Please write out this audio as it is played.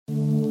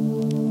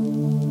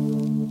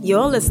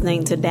You're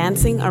listening to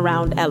Dancing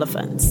Around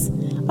Elephants,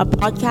 a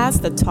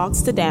podcast that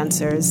talks to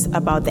dancers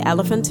about the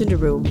elephant in the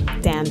room,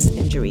 dance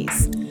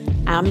injuries.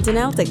 I'm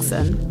Danelle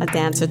Dixon, a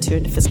dancer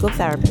turned physical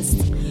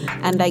therapist,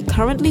 and I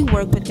currently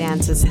work with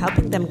dancers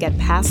helping them get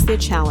past their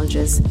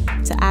challenges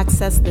to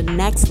access the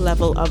next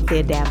level of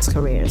their dance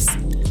careers.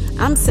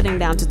 I'm sitting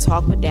down to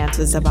talk with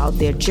dancers about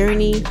their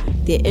journey,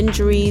 their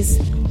injuries,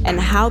 and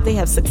how they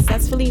have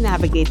successfully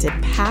navigated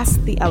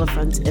past the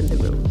elephant in the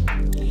room.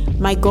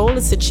 My goal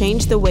is to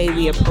change the way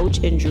we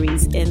approach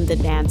injuries in the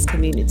dance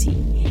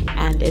community,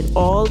 and it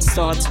all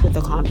starts with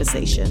a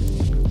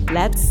conversation.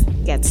 Let's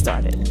get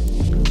started.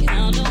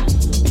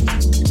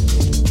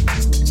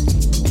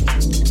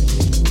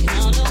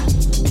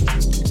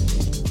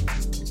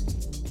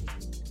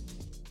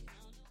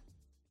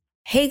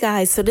 Hey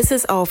guys, so this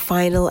is our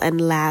final and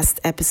last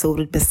episode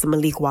with Mr.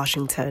 Malik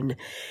Washington.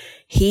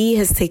 He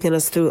has taken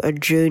us through a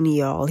journey,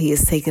 y'all. He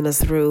has taken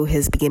us through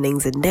his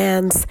beginnings in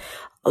dance,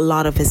 a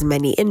lot of his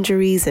many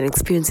injuries and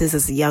experiences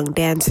as a young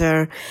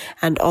dancer,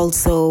 and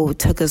also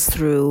took us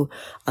through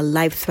a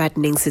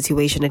life-threatening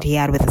situation that he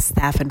had with a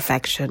staph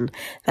infection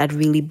that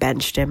really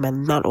benched him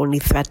and not only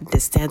threatened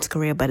his dance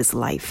career, but his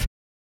life.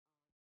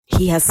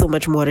 He has so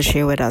much more to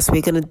share with us.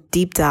 We're going to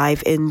deep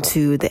dive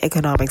into the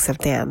economics of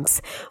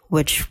dance,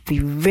 which we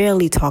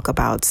rarely talk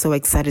about. So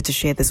excited to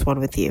share this one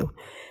with you.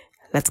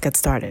 Let's get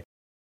started.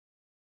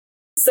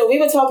 So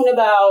we were talking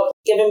about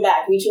giving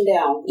back, reaching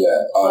down. Yeah.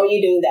 How are you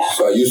doing that?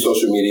 So I use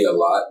social media a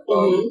lot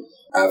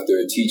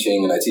after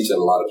teaching, and I teach at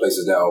a lot of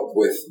places now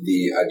with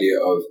the idea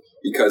of,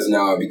 because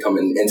now I've become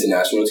an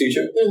international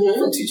teacher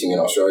from teaching in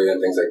Australia and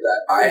things like that.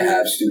 I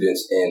have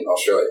students in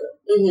Australia.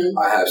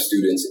 I have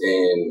students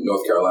in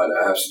North Carolina.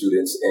 I have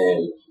students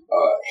in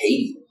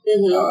Haiti.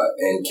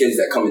 And kids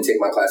that come and take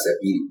my class at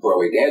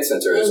Broadway Dance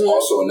Center is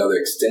also another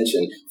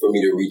extension for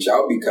me to reach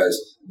out,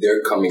 because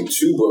they're coming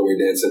to Broadway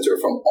Dance Center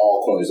from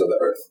all corners of the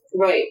earth.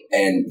 Right.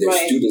 And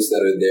there's students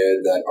that are there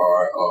that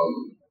are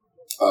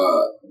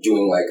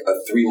doing like a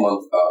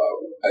 3-month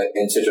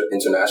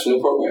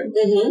international program.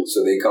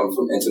 So they come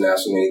from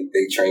internationally,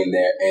 they train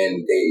there,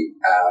 and they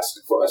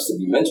ask for us to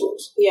be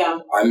mentors.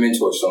 Yeah. I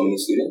mentor so many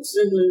students.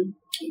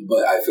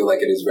 But I feel like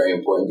it is very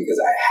important because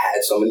I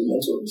had so many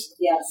mentors.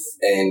 Yes.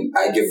 And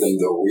I give them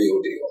the real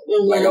deal.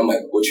 Like, I'm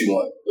like, what you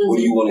want? What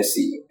do you want to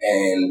see?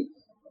 And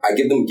I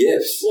give them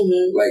gifts.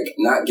 Like,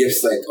 not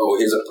gifts like, oh,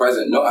 here's a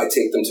present. No, I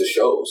take them to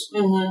shows.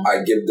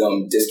 I give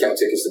them discount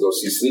tickets to go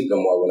see Sleep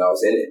No More when I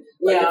was in it.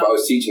 Like, if I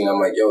was teaching,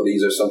 I'm like, yo,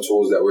 these are some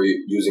tools that we're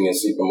using in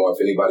Sleep No More.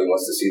 If anybody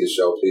wants to see the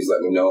show, please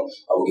let me know.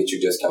 I will get you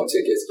discount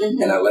tickets.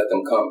 And I let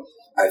them come.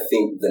 I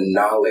think the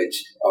knowledge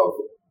of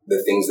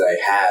the things that I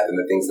have and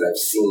the things that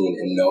I've seen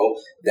and know,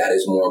 that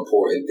is more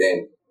important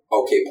than,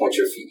 okay, point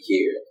your feet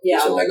here,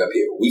 put your leg up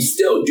here. We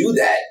still do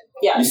that.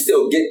 We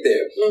still get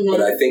there.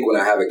 But I think when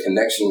I have a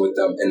connection with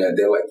them and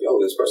they're like, yo,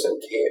 this person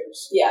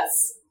cares.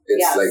 Yes.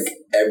 It's like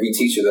every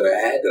teacher that I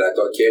had that I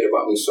thought cared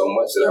about me so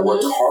much that I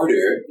worked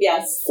harder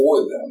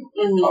for them.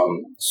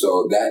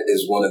 So that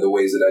is one of the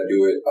ways that I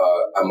do it.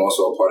 I'm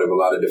also a part of a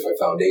lot of different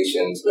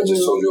foundations. I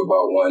just told you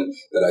about one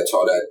that I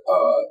taught at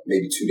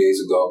maybe 2 days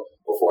ago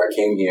before I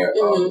came here,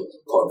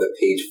 called the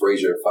Paige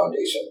Frazier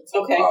Foundation.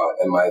 Okay.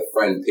 And my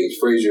friend Paige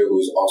Frazier,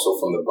 who's also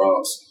from the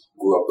Bronx,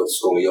 grew up with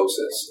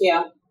scoliosis.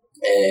 Yeah.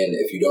 And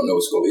if you don't know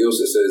what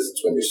scoliosis is,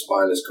 it's when your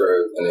spine is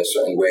curved in a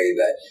certain way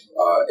that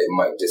it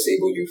might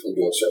disable you from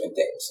doing certain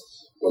things.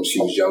 When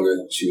she was younger,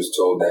 she was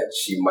told that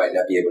she might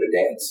not be able to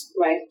dance.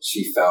 Right.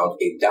 She found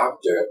a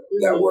doctor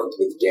that worked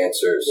with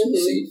dancers,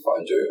 see,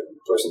 find your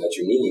person that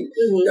you need,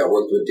 that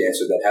worked with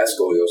dancers that has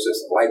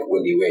scoliosis, like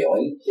Wendy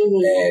Whalen.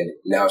 And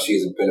now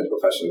she's been a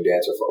professional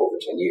dancer for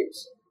over 10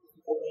 years.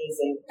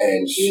 Amazing.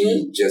 And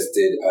she just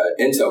did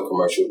an Intel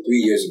commercial 3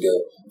 years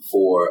ago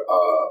for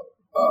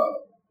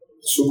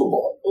Super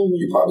Bowl.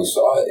 You probably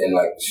saw it, and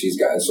like, she's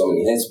gotten so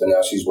many hits, but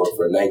now she's worked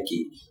for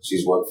Nike.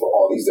 She's worked for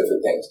all these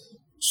different things.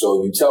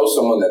 So you tell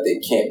someone that they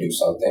can't do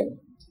something,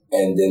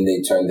 and then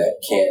they turn that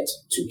can't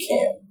to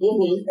can.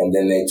 And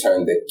then they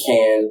turn the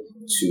can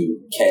to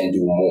can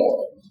do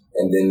more.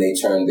 And then they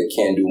turn the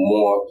can do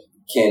more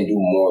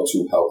to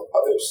help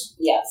others.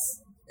 Yes.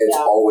 It's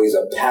always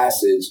a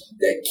passage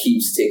that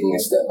keeps taking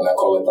a step, and I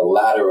call it the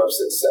ladder of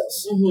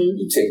success.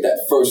 You take that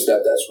first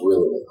step that's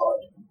really, really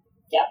hard.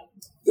 Yeah.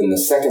 Then the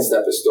second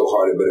step is still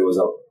harder, but it was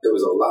a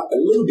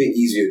little bit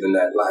easier than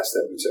that last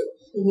step we took.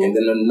 And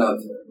then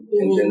another,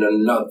 and then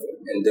another,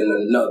 and then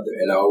another.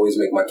 And I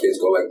always make my kids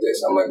go like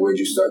this. I'm like, where'd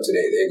you start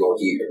today? They go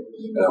here.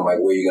 And I'm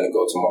like, where are you going to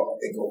go tomorrow?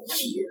 They go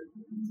here.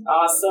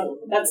 Awesome.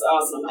 That's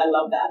awesome. I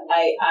love that.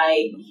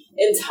 I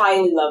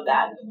entirely love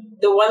that.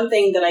 The one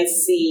thing that I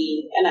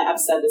see, and I've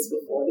said this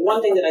before, the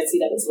one thing that I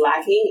see that is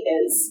lacking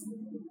is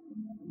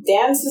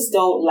dancers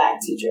don't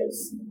lack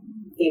teachers.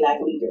 They lack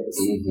leaders.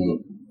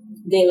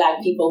 They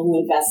lack people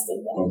who invest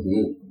in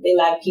them. They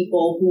lack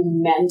people who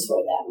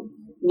mentor them.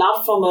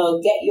 Not from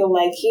a get your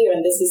leg here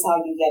and this is how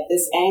you get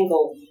this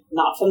angle.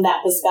 Not from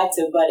that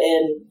perspective, but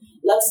in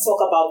let's talk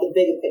about the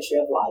bigger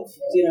picture of life.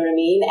 Do you know what I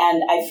mean?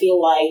 And I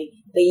feel like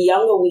the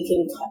younger we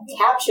can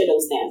capture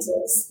those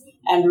dancers,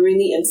 and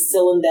really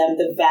instill in them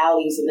the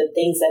values and the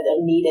things that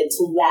are needed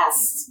to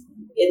last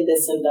in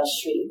this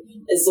industry,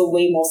 is the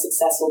way more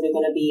successful we're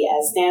going to be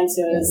as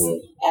dancers,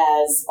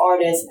 as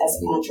artists, as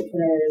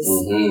entrepreneurs,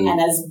 and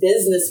as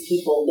business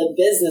people, the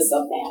business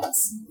of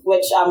dance,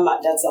 which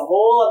that's a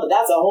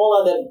whole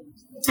other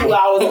 2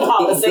 hours of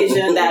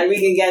conversation that we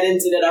can get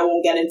into that I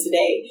won't get in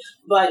today.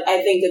 But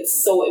I think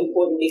it's so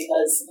important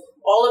because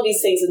all of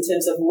these things in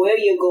terms of where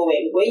you're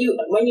going,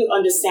 when you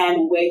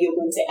understand where you're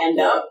going to end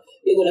up,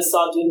 you're going to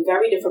start doing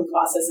very different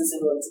processes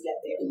in order to get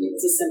there.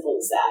 It's as simple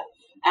as that.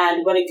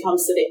 And when it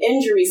comes to the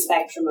injury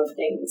spectrum of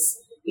things,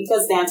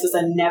 because dancers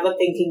are never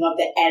thinking of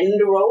the end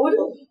road,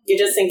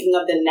 you're just thinking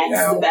of the next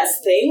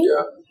best thing.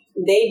 Yeah.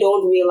 They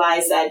don't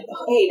realize that,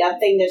 hey,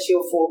 that thing that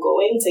you're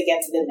foregoing to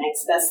get to the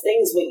next best thing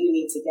is what you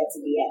need to get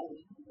to the end,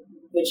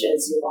 which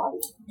is your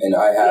body. And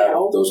I have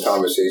those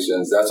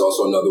conversations. That's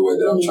also another way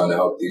that I'm trying to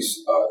help to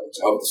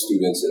help the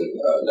students and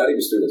not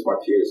even students, my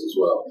peers as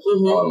well.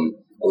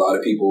 A lot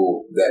of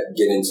people that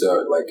get into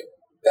like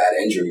bad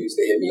injuries,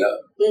 they hit me up,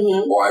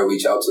 or I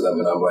reach out to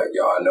them and I'm like,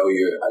 yo, I know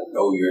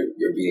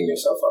you're beating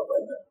yourself up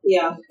right now.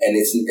 Yeah. And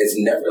it's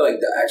never like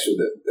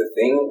the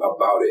thing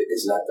about it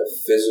is not the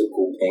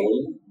physical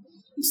pain.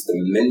 It's the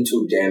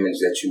mental damage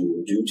that you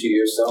will do to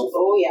yourself.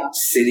 Oh, yeah.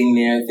 Sitting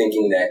there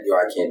thinking that, yo,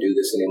 I can't do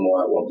this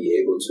anymore. I won't be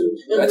able to.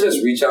 And I just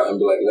reach out and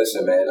be like,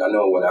 listen, man, I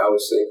know when I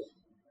was sick,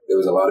 there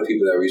was a lot of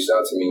people that reached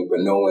out to me,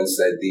 but no one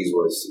said these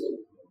words to me.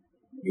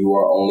 You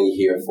are only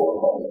here for a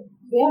moment.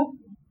 Yeah.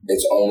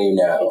 It's only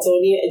now.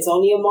 It's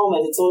only a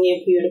moment. It's only a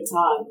period of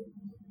time.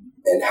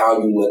 And how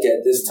you look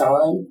at this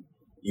time,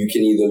 you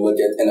can either look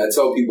at, and I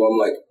tell people,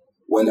 I'm like,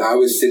 when I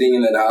was sitting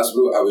in that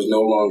hospital, I was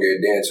no longer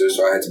a dancer,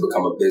 so I had to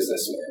become a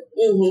businessman.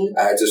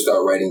 I had to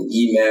start writing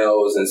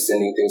emails and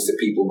sending things to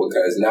people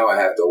because now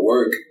I have to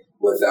work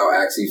without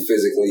actually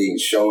physically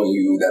showing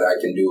you that I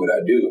can do what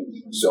I do.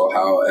 So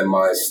how am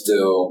I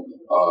still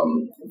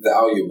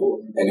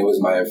valuable? And it was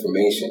my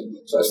information.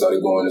 So I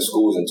started going to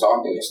schools and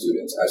talking to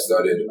students. I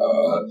started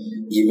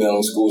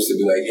emailing schools to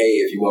be like, hey,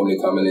 if you want me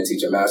to come in and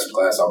teach a master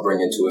class, I'll bring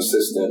in 2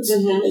 assistants.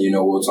 And,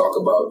 we'll talk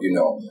about,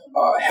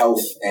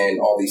 health and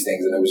all these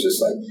things. And it was just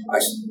like, I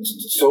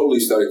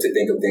totally started to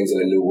think of things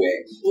in a new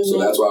way.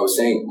 So that's why I was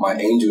saying my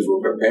angels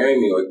were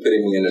preparing me or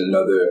putting me in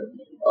another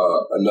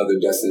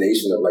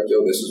destination of like,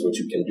 yo, this is what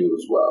you can do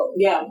as well.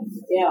 Yeah.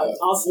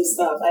 Awesome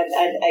stuff.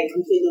 I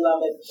completely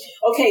love it.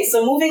 Okay,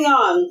 so moving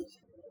on.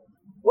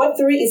 What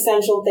 3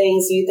 essential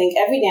things do you think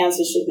every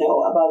dancer should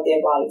know about their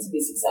body to be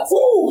successful?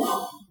 Ooh.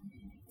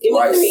 Give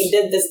me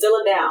 3.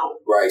 Distill it down.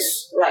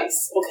 Rice.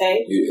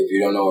 Okay. If you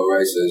don't know what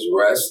rice is,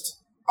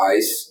 rest,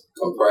 ice,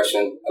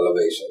 compression,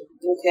 elevation.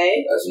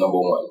 Okay. That's number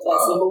 1.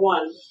 That's number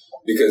 1.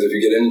 Because if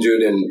you get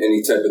injured in any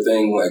type of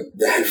thing like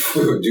that,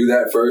 do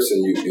that first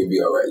and you'll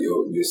be all right.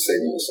 You're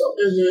saving yourself.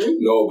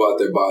 Know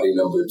about their body.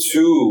 Number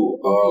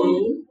 2,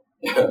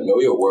 know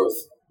your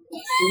worth.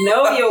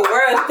 Know your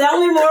worth.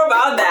 Tell me more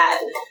about that.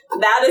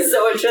 That is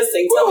so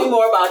interesting. Tell me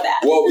more about that.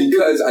 Well,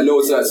 because I know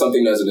it's not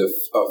something that's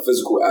a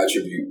physical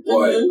attribute,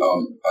 but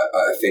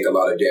I think a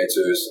lot of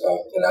dancers,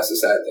 and that's the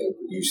sad thing,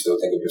 you still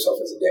think of yourself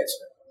as a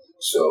dancer.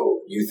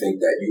 So you think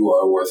that you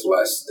are worth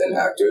less than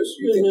actors.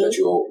 You think that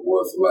you're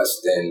worth less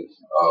than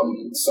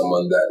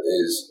someone that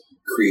is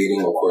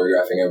creating or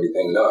choreographing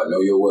everything. No, know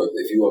your worth.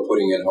 If you are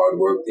putting in hard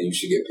work, then you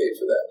should get paid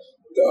for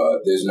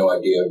that. There's no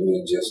idea of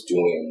me just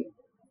doing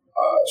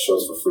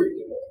shows for free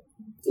anymore.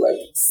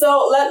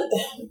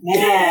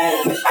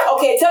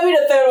 Okay, tell me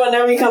the 3rd one,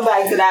 then we come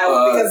back to that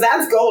one because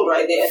that's gold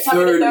right there.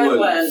 Tell me the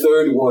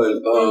third one.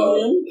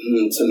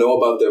 To know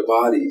about their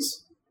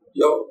bodies.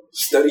 Yo,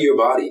 study your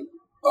body.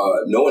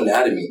 Know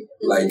anatomy.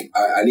 Like,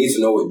 I need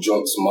to know what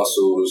joints,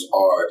 muscles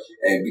are,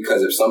 and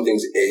because if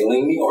something's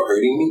ailing me or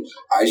hurting me,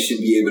 I should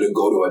be able to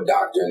go to a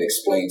doctor and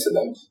explain to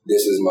them,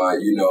 this is my,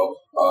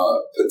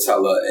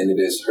 patella, and it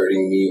is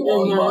hurting me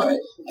on my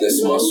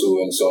this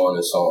muscle, and so on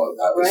and so on.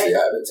 Obviously,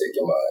 I haven't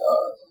taken my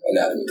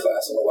anatomy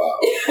class in a while,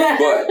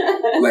 but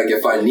like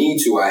if I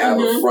need to, I have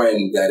a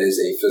friend that is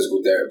a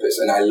physical therapist,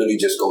 and I literally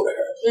just go to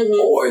her.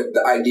 Or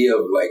the idea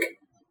of like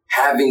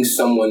having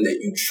someone that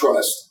you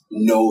trust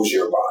knows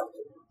your body.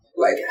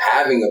 Like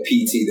having a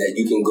PT that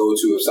you can go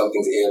to if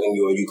something's ailing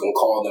you, or you can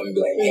call them and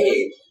be like,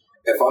 hey,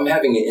 if I'm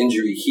having an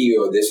injury here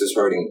or this is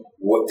hurting,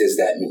 what does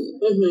that mean?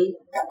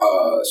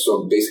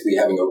 So basically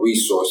having a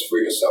resource for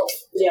yourself.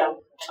 Yeah.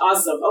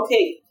 Awesome.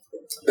 Okay.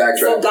 Backtrack.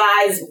 So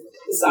guys,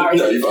 sorry.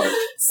 No, you're fine.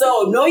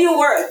 So know your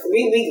worth.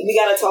 We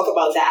got to talk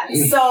about that.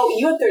 So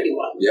you're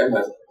 31. Yeah,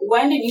 man.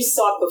 When did you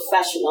start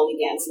professionally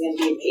dancing and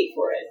being paid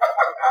for it?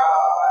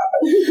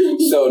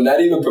 So not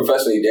even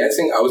professionally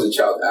dancing. I was a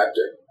child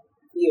actor.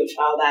 You're a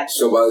child actor.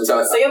 So by the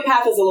time, so your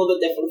path is a little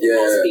bit different from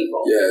most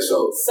people. Yeah.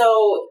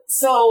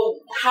 So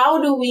how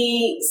do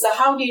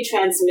you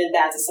transmit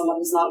that to someone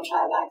who's not a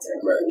child actor,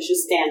 who's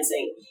just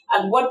dancing?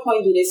 At what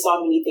point do they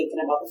start really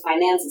thinking about the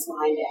finances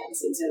behind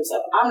dance in terms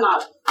of, I'm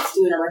not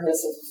doing a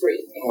rehearsal for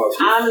free.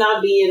 I'm not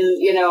being,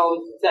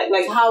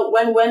 like how,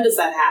 when does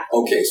that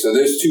happen? Okay, so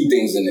there's 2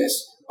 things in this.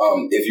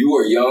 If you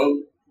are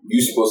young,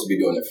 you're supposed to be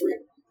doing it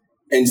free.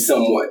 in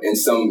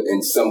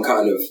some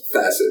kind of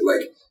facet.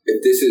 Like,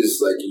 if this is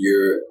like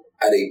you're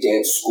at a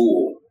dance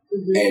school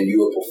and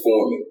you're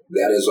performing,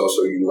 that is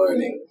also you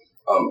learning.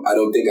 I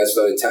don't think I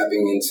started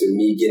tapping into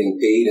me getting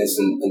paid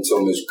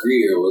until Ms.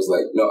 Greer was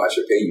like, no, I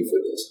should pay you for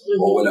this.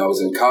 Or when I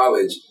was in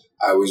college,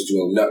 I was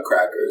doing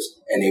Nutcrackers,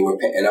 and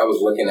and I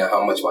was looking at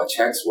how much my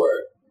checks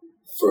were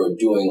for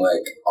doing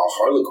like a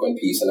Harlequin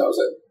piece, and I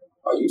was like,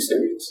 are you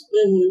serious?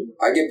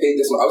 I get paid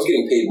this much. I was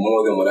getting paid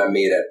more than what I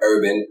made at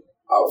Urban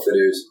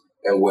Outfitters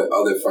and what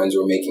other friends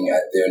were making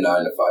at their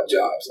 9-to-5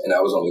 jobs, and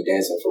I was only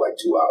dancing for like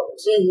 2 hours.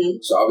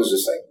 So I was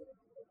just like,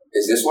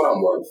 is this what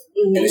I'm worth?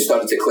 And it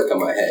started to click on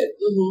my head.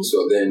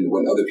 So then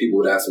when other people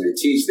would ask me to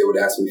teach, they would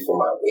ask me for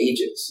my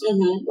wages.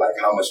 Like,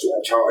 how much do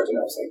I charge? And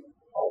I was like,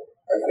 oh,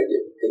 I got to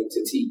get paid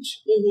to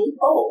teach.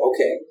 Oh,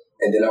 okay.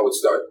 And then I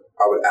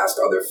would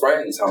ask other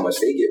friends how much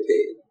they get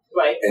paid.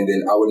 Right. And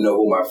then I would know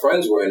who my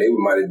friends were, and they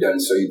might have done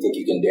So You Think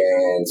You Can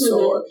Dance,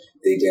 or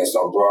they danced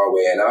on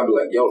Broadway, and I'd be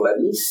like, yo, let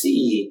me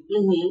see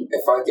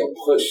if I can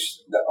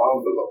push the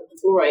envelope.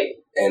 Right.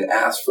 And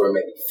ask for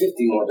maybe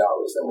 $50 more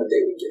than what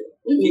they would get.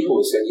 People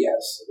would say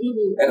yes.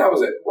 And I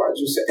was like, why'd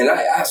you say? And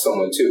I asked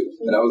someone too,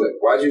 and I was like,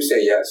 why'd you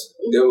say yes?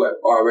 They were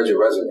like, oh, I read your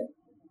resume.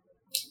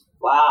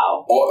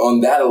 Wow. On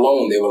that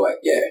alone, they were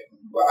like, yeah.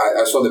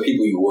 I saw the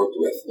people you worked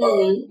with.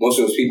 Most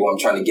of those people, I'm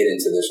trying to get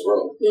into this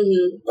room,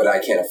 but I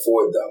can't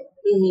afford them.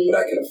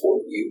 But I can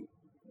afford you.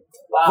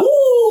 Wow.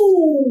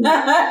 Woo!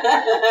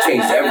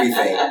 Changed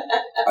everything.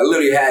 I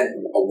literally had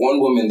one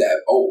woman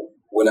that,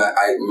 when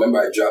I remember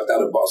I dropped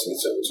out of Boston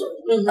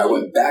Conservatory. I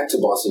went back to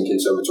Boston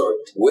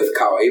Conservatory with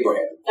Kyle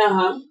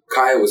Abraham.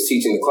 Kyle was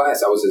teaching the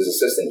class. I was his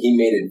assistant. He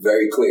made it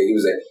very clear. He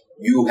was like,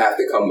 you have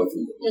to come with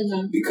me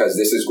because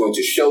this is going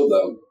to show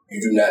them you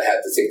do not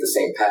have to take the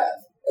same path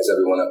as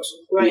everyone else.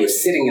 Right. We were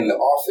sitting in the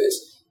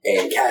office,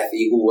 and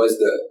Kathy, who was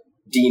the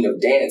dean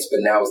of dance, but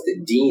now is the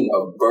dean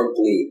of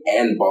Berkeley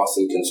and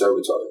Boston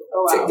Conservatory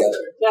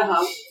together.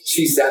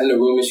 She sat in the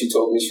room and she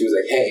told me, she was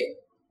like, hey,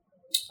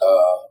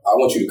 I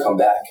want you to come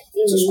back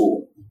to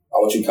school. I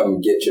want you to come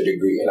and get your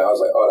degree. And I was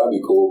like, oh, that'd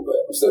be cool, but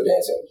I'm still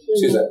dancing.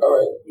 She was like, all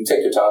right, you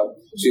take your time.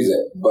 She was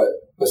like, but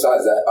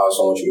besides that, I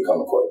also want you to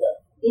come and choreograph.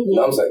 And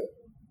I was like,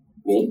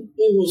 me?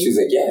 She was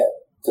like, yeah,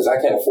 because I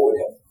can't afford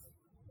him.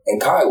 And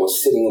Kai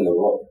was sitting in the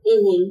room.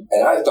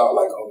 And I thought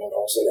like, oh, no,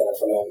 don't say that in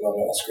front of him. No,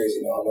 that's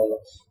crazy. No.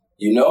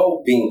 You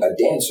know, being a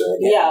dancer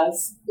again.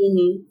 Yes.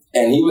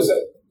 And he was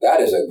like, that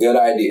is a good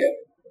idea.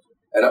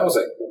 And I was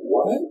like,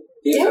 what?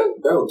 He was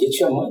like, girl, get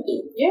your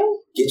money. Yeah.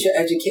 Get your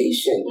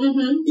education.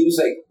 He was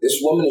like,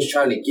 this woman is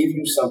trying to give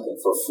you something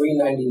for free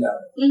 $99.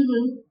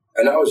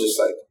 And I was just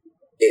like,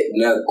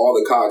 all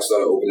the cogs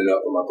started opening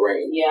up in my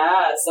brain.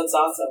 Yes, that's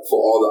awesome. For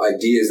all the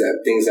ideas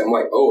and things. I'm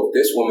like, oh, if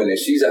this woman, if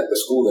she's at the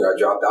school that I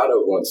dropped out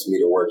of, wants me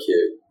to work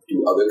here, do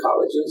other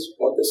colleges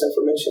want this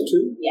information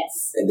too?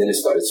 Yes. And then it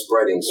started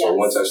spreading. So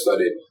once I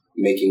started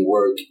making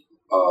work,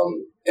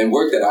 and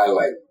work that I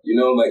like, you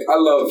know, like I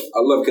love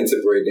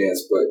contemporary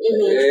dance, but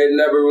it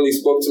never really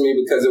spoke to me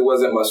because it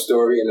wasn't my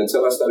story. And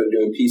until I started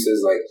doing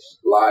pieces like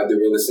Live,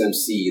 The Realest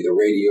MC, The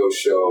Radio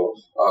Show,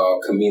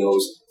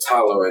 Camille's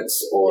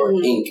Tolerance, or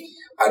Ink,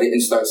 I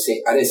didn't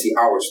see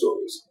our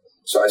stories.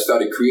 So I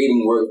started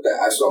creating work that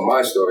I saw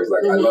my stories.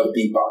 Like I love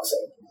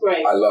beatboxing.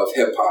 Right. I love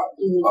hip hop.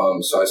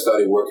 So I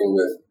started working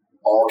with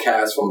all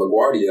cast from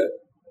LaGuardia,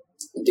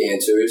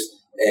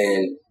 dancers,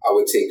 and I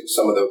would take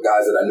some of the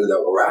guys that I knew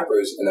that were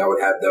rappers, and I would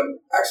have them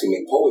actually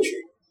make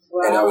poetry.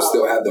 Wow. And I would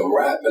still have them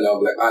rap, and I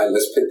would be like, all right,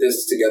 let's put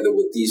this together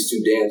with these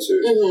two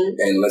dancers,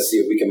 and let's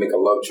see if we can make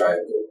a love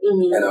triangle.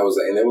 And I was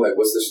like, and they were like,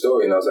 what's the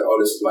story? And I was like, oh,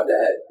 this is my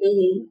dad.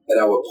 And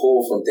I would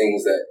pull from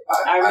things that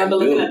I remember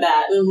looking at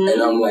that.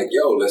 And I'm like,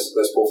 yo, let's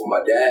pull from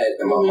my dad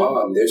and my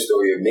mom, their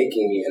story of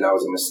making me, and I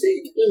was a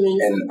mistake.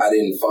 And I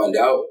didn't find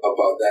out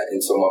about that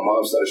until my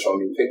mom started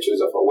showing me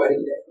pictures of her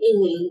wedding day.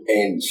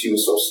 And she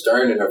was so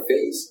stern in her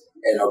face,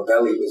 and her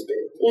belly was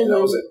big. And I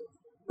was like,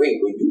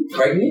 wait, were you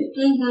pregnant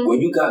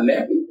when you got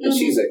married? And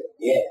she's like,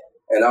 yeah.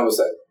 And I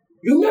was like,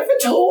 you never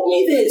told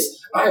me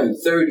this. I am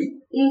 30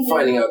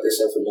 finding out this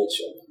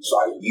information. So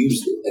I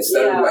used it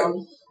instead of like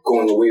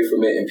going away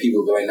from it, and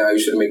people be like, nah, you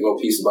shouldn't make no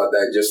piece about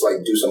that. Just like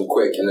do some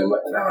quick. And I'm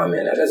like, nah,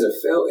 man, it doesn't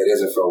feel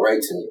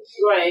right to me.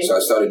 Right. So I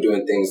started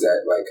doing things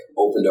that like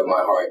opened up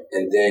my heart.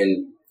 And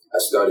then I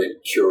started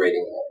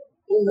curating that.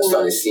 I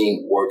started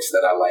seeing works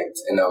that I liked,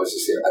 and I was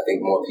just here. I think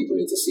more people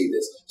need to see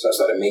this. So I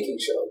started making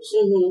shows.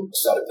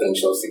 Started putting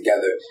shows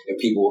together, and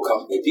people would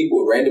come. And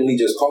people would randomly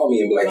just call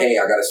me and be like, hey,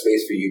 I got a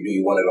space for you. Do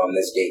you want it on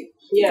this date?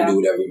 You can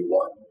do whatever you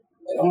want.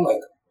 And I'm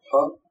like,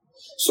 huh?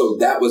 So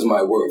that was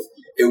my worth.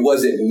 It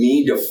wasn't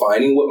me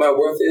defining what my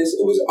worth is.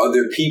 It was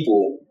other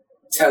people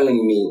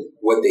telling me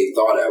what they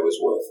thought I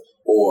was worth,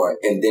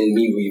 and then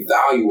me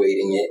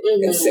reevaluating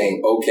it and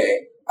saying,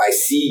 okay, I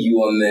see you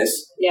on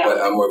this,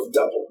 but I'm worth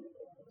double.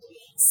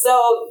 So,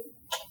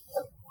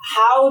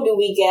 how do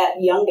we get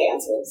young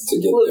dancers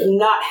who have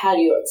not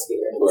had your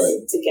experience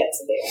to get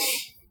to there?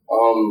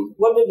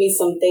 What would be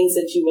some things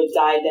that you would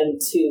guide them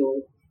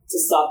to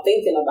start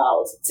thinking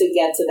about to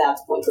get to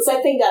that point? Because I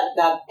think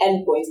that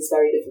end point is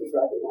very different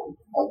for everyone.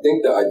 I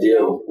think the idea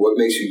of what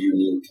makes you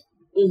unique,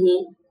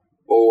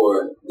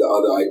 or the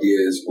other idea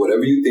is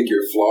whatever you think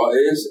your flaw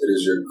is, it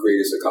is your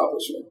greatest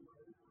accomplishment.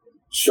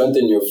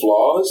 Strengthen your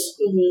flaws,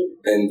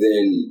 and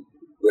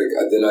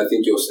then I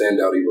think you'll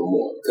stand out even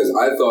more. Because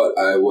I thought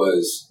I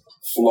was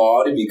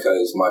flawed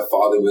because my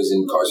father was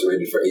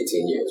incarcerated for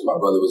 18 years. My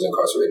brother was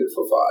incarcerated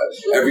for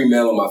 5. Every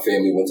male in my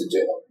family went to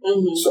jail.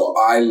 So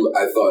I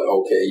thought,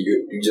 okay,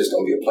 you're just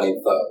gonna be a plain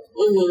thug,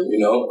 you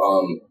know.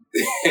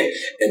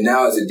 And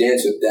now as a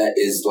dancer, that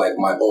is like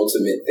my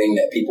ultimate thing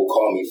that people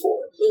call me for.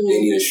 They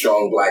need a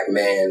strong black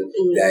man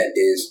that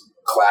is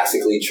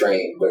classically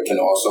trained but can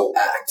also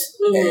act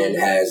and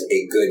has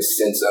a good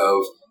sense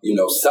of, you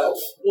know, self.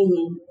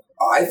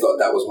 I thought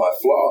that was my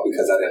flaw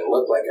because I didn't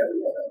look like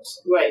everyone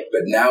else. Right.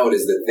 But now it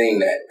is the thing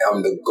that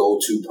I'm the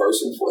go-to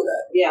person for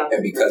that. Yeah.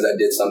 And because I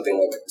did something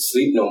like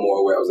Sleep No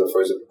More, where I was the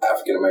first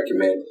African-American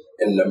man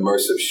in an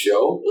immersive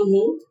show,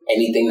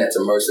 anything that's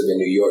immersive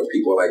in New York,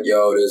 people are like,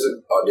 yo, there's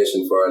an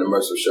audition for an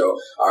immersive show.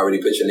 I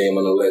already put your name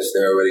on the list.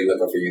 They're already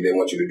looking for you. They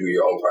want you to do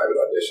your own private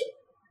audition.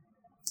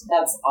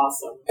 That's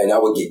awesome. And I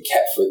would get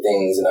kept for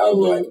things, and I would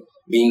be like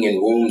being in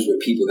rooms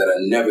with people that I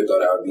never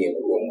thought I would be in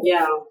a room with.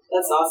 Yeah,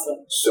 that's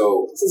awesome.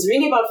 So it's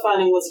really about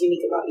finding what's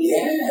unique about you.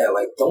 Yeah,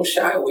 like don't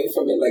shy away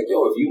from it. Like,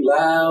 yo, if you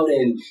loud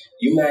and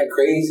you mad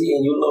crazy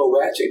and you a little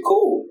ratchet,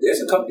 cool.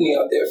 There's a company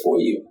out there for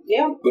you.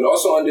 Yeah. But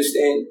also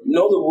understand,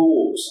 know the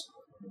rules.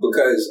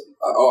 Because,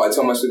 I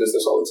tell my students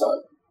this all the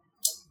time.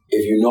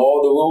 If you know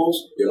all the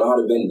rules, you know how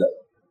to bend them.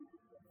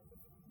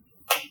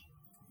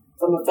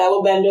 From a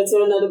fellow bender to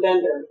another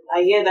bender.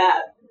 I hear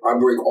that. I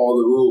break all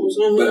the rules.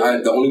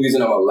 But the only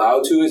reason I'm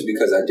allowed to is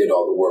because I did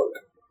all the work.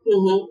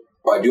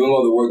 By doing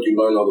all the work, you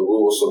learn all the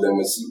rules. So then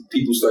when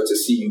people start to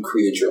see you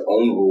create your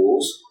own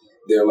rules,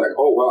 they're like,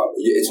 oh, wow,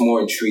 it's more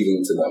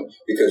intriguing to them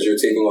because you're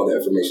taking all the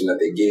information that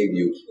they gave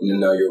you and then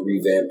now you're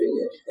revamping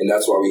it. And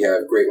that's why we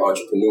have great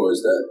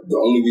entrepreneurs that the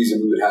only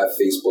reason we would have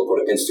Facebook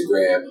or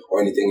Instagram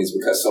or anything is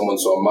because someone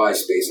saw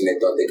MySpace and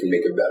they thought they could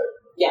make it better.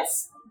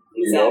 Yes.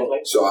 Exactly. You know?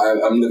 So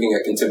I'm looking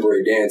at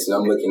contemporary dance and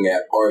I'm looking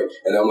at art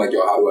and I'm like,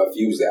 yo, how do I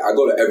fuse that? I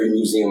go to every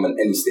museum in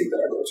any state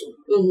that I go to.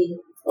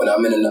 When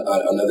I'm in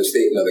another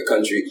state, another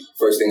country,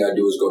 first thing I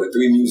do is go to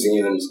 3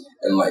 museums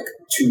in like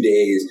 2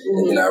 days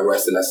and then I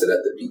rest and I sit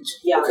at the beach.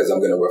 Because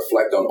I'm going to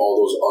reflect on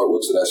all those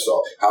artworks that I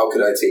saw. How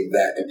could I take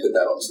that and put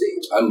that on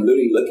stage? I'm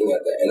literally looking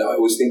at that. And I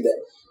always think that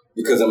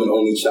because I'm an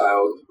only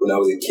child, when I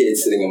was a kid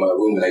sitting in my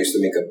room and I used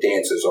to make up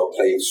dances or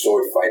play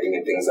sword fighting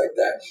and things like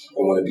that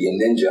and want to be a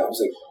ninja, I was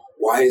like,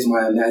 why is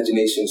my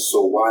imagination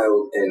so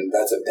wild and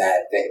that's a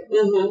bad thing?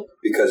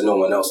 Because no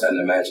one else had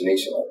an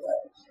imagination like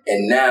that.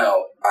 And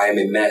now I am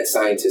a mad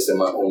scientist in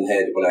my own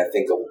head when I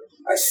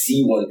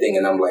see one thing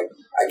and I'm like,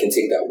 I can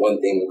take that one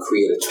thing and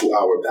create a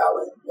 2-hour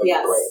ballet.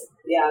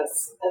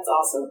 Yes. That's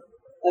awesome.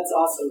 That's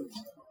awesome.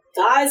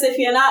 Guys, if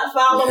you're not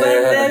following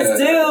this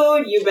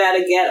dude, you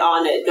better get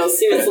on it. No,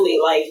 seriously,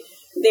 like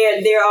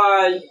there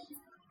are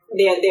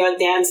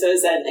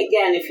dancers, and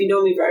again, if you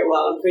know me very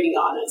well, I'm pretty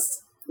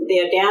honest.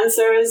 They're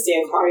dancers,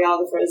 they're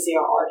choreographers,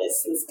 they're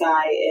artists. This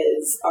guy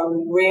is a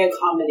rare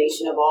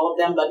combination of all of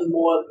them, but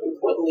more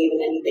importantly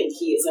than anything,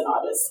 he is an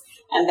artist.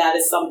 And that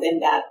is something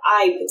that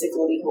I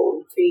particularly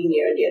hold pretty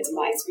near and dear to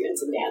my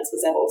experience in dance,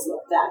 because I've always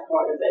loved that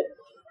part of it.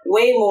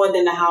 Way more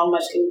than the how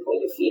much can you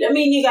point your feet. I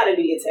mean, you got to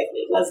do your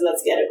technique. Let's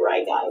get it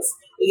right, guys.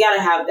 You got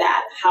to have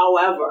that.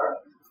 However,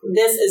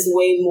 this is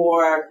way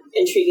more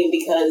intriguing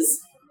because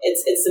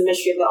it's the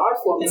mystery of the art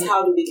form. It's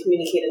how do we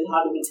communicate and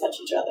how do we touch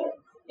each other.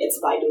 It's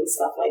by doing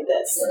stuff like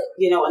this,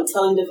 you know, and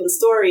telling different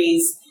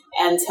stories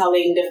and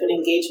telling different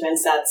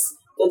engagements that's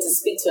going to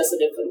speak to us a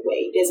different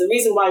way. There's a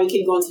reason why we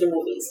keep going to the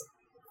movies.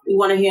 We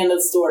want to hear another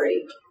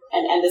story.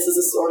 And this is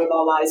a story of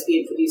our lives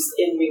being produced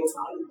in real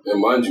time.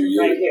 And mind you,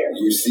 right here.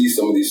 You see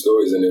some of these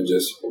stories and they're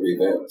just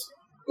revamped.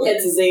 Like,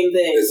 it's the same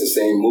thing. It's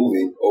the same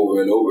movie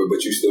over and over,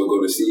 but you still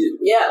go to see it.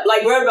 Yeah,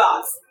 like Bird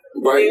Box.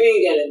 Right. We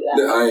ain't get into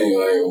that. I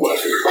ain't watch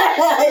it.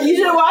 You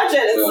should watch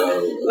it.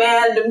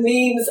 Man, the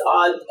memes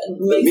are...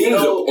 The memes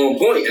are on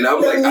point, and I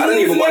was like, I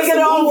didn't even watch the movie. It makes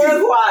it all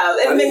worthwhile.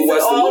 It makes it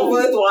all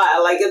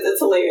worthwhile. Like,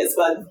 it's hilarious,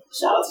 but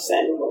shout out to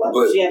Sandra Bullock.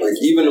 But, like,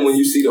 even when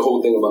you see the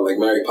whole thing about,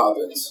 like, Mary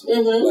Poppins,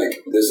 like,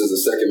 this is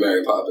the second Mary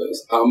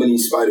Poppins, how many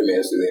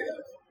Spider-Mans do they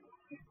have?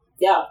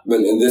 Yeah.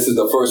 And this is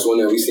the first one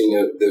that we've seen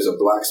that there's a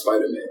black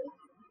Spider-Man.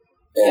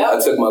 And I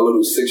took my little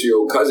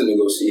 6-year-old cousin to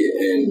go see it,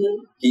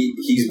 and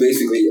he's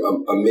basically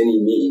a mini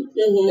me,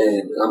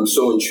 and I'm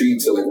so intrigued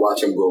to like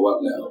watch him grow up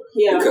now.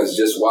 Yeah. Because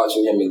just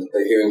watching him and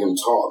hearing him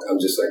talk, I'm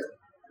just like,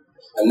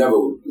 I never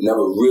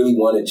really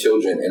wanted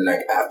children, and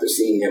like after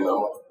seeing him, I'm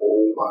like,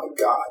 oh my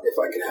God, if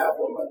I could have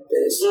one like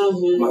this,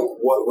 I'm like,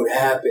 what would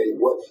happen?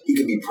 What he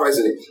could be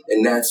president,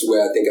 and that's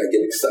where I think I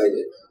get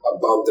excited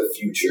about the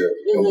future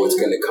and what's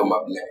going to come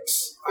up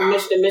next.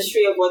 The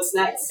mystery of what's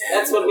next.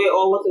 That's what we're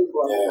all looking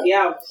for.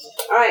 Yeah.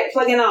 All right,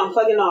 plugging on.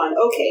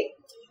 Okay.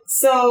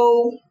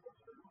 So,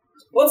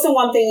 what's the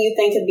one thing you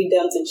think could be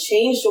done to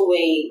change the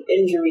way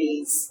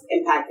injuries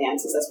impact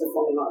dancers as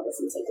performing artists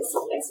and take us to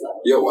the next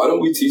level? Yeah, why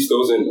don't we teach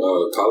those in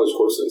college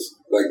courses?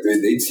 Like,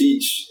 they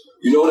teach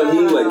You know what I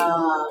mean? Like,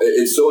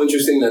 it's so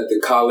interesting that the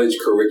college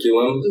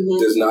curriculum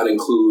does not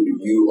include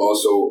you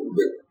also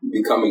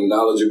becoming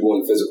knowledgeable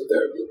in physical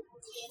therapy.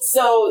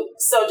 So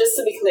just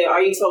to be clear,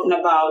 are you talking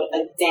about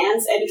a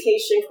dance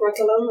education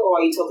curriculum, or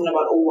are you talking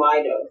about a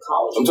wider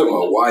college? I'm talking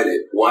about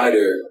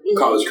wider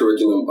college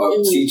curriculum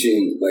of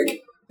teaching.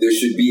 Like, there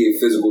should be a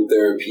physical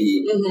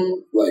therapy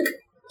like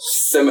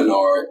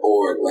seminar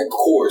or like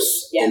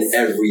course in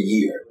every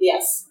year.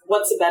 Yes.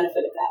 What's the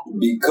benefit of that?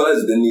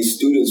 Because then these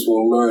students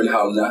will learn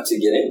how not to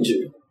get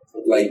injured.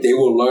 Like, they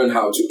will learn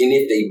how to, and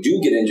if they do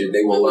get injured,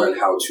 they will learn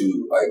how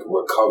to like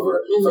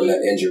recover from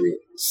that injury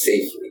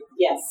safely.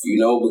 Yes. You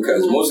know,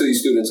 because most of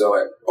these students are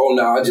like, oh,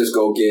 no, I'll just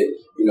go get,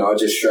 I'll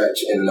just stretch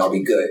and then I'll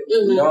be good.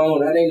 No,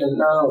 that ain't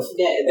enough.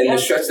 And the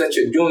stretch that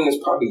you're doing is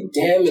probably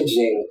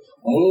damaging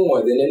more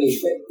than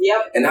anything.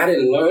 And I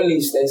didn't learn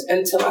these things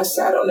until I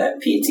sat on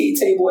that PT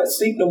table at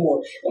Sleep No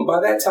More. And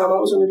by that time, I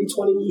was already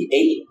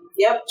 28,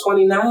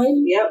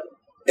 29.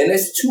 And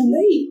it's too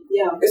late.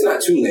 It's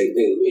not too late.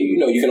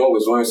 You can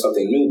always learn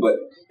something new.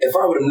 But if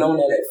I would have known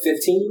that at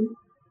 15,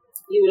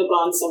 you would have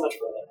gone so much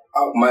further.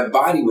 My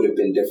body would have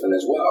been different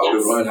as well. I would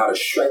have learned how to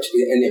stretch.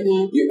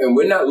 And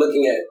we're not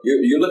looking at,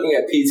 you're looking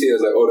at PT as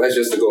like, oh, that's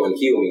just to go and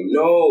heal me.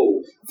 No.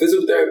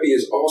 Physical therapy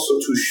is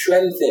also to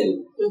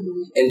strengthen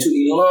and to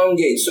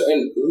elongate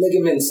certain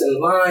ligaments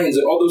and lines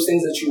and all those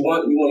things that you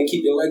want. You want to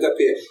keep your leg up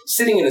here.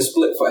 Sitting in a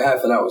split for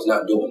half an hour is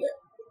not doing that.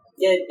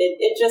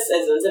 It just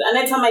isn't. And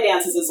I tell my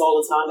dancers this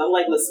all the time. I'm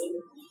like, listen,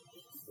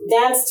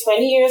 dance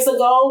 20 years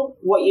ago,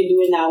 what you're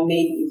doing now,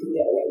 maybe you can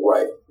get away with.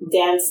 Right.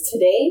 Dance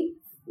today,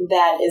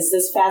 that is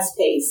this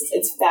fast-paced,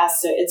 it's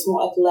faster, it's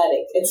more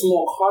athletic, it's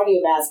more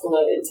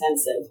cardiovascular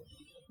intensive.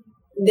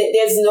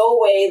 There's no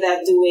way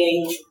that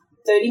doing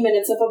 30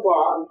 minutes of a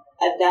bar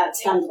at that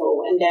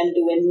tempo and then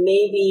doing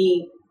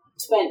maybe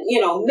 10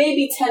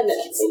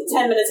 minutes.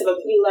 10 minutes of a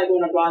pre-leg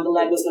run around the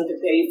leg was going to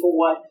prepare you for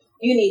what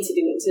you need to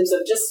do in terms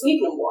of just Sleep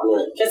No More.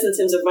 Just in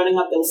terms of running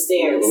up those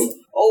stairs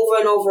over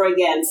and over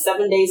again,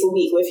 7 days a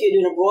week. Or if you're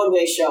doing a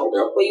Broadway show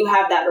where you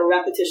have that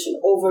repetition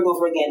over and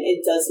over again,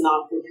 it does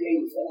not prepare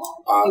you for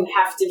that. You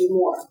have to do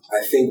more. I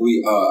think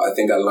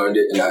I learned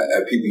it, and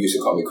people used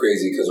to call me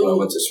crazy because when I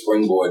went to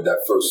Springboard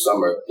that first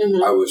summer,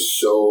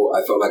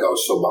 I felt like I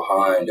was so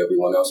behind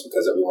everyone else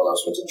because everyone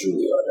else went to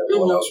Juilliard,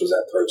 everyone else was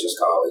at Purchase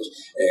College,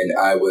 and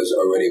I was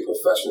already a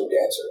professional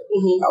dancer.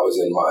 I was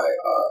in my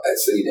at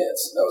City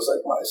Dance. That was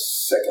like my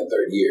second,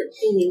 third year.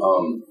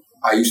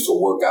 I used to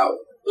work out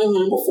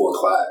before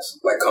class,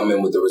 like come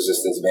in with the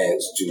resistance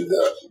bands, do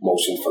the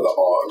motion for the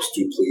arms,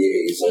 do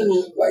plies and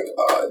like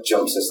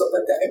jumps and stuff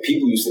like that. And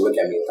people used to look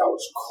at me like I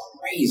was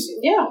crazy.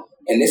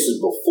 And this was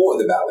before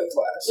the ballet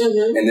class.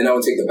 And then I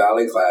would take the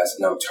ballet class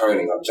and I'm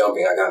turning, I'm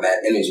jumping, I got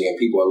that energy and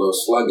people are a little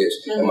sluggish.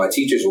 And my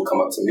teachers will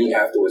come up to me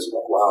afterwards and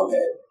like, wow,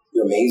 man,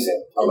 you're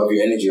amazing. I love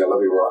your energy. I love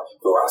your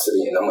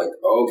veracity. And I'm like,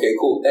 oh, okay,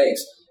 cool,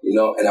 thanks.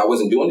 And I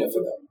wasn't doing it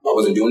for them. I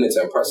wasn't doing it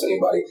to impress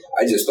anybody.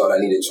 I just thought I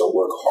needed to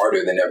work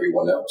harder than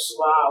everyone else.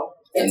 Wow.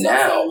 And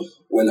now,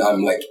 when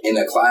I'm like in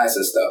a class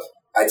and stuff,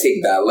 I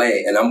take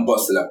ballet and I'm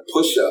busting up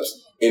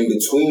push-ups in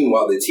between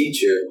while the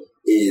teacher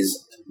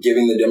is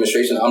giving the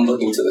demonstration. I'm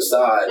looking to the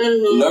side,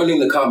 learning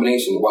the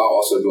combination while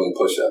also doing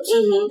push-ups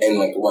and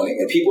like running.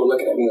 And people are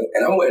looking at me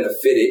and I'm wearing a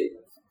fitted,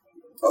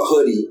 a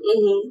hoodie,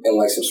 and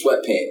like some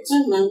sweatpants.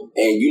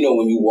 And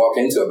when you walk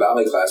into a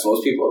ballet class,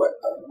 most people are like,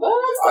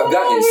 I've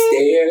gotten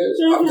stares,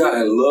 I've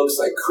gotten looks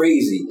like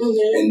crazy.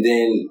 And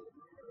then,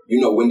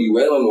 Wendy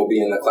Whalen will be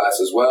in the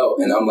class as well.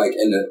 And I'm like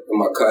in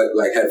my cut,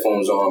 like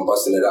headphones on,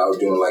 busting it out,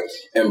 doing like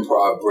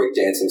improv,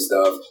 breakdancing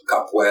stuff,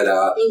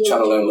 capoeira,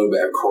 trying to learn a little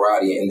bit of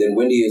karate. And then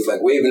Wendy is like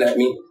waving at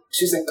me.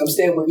 She's like, come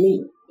stand with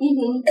me.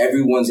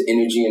 Everyone's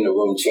energy in the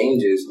room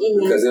changes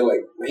because they're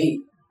like, wait,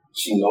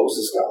 she knows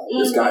this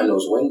guy. This guy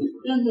knows Wendy.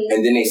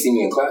 And then they see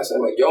me in class. And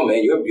I'm like, yo,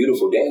 man, you're a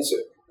beautiful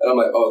dancer. And I'm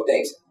like, oh,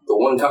 thanks. The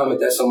one comment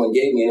that someone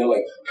gave me, and they're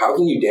like, how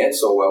can you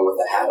dance so well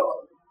with a hat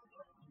on?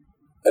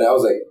 And I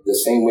was like, the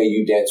same way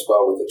you dance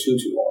well with a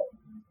tutu on.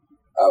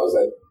 I was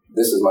like,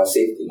 this is my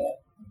safety net.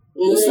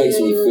 This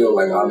makes me feel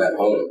like I'm at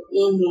home.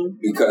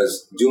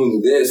 Because doing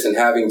this and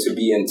having to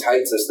be in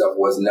tights and stuff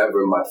was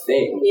never my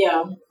thing.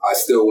 I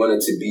still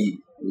wanted to be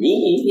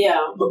me,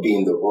 but be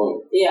in the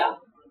room.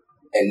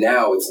 And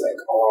now it's like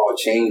all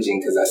changing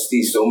because I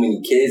see so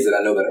many kids that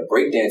I know that are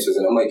breakdancers,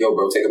 and I'm like, yo,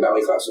 bro, take a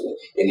ballet class with me.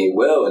 And they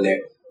will, and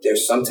they're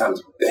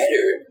sometimes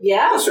better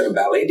than certain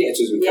ballet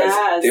dancers because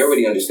they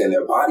already understand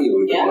their body a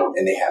little bit more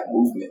and they have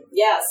movement.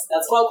 Yes,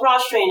 that's called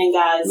cross-training,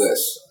 guys.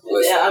 Listen.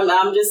 Yeah,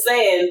 I'm just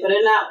saying, putting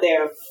it out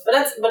there.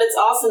 But it's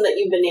awesome that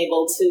you've been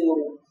able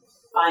to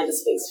find a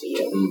space for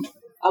you.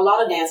 A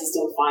lot of dancers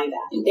don't find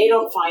that. They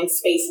don't find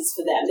spaces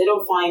for them. They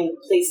don't find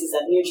places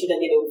that nurture them.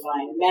 They don't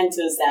find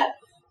mentors that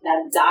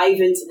dive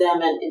into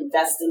them and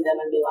invest in them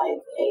and be like,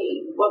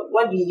 hey,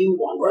 what do you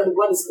want?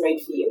 What is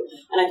great for you?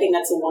 And I think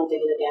that's the one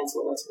thing in the dance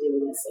world that's really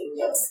missing.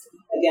 That's,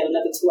 again,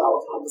 another 2-hour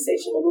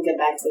conversation, but we'll get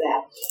back to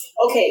that.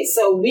 Okay,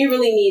 so we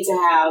really need to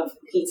have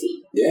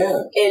PT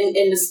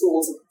in the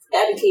schools.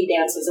 educate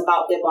dancers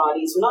about their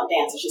bodies, well, not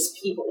dancers, just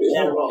people in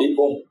general,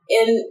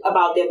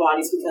 about their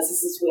bodies, because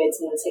this is where it's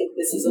going to take.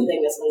 This is the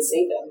thing that's going to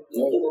save them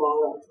in the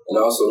long run. And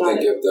I also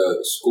think if the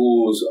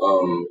schools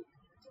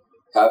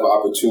have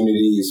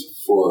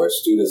opportunities for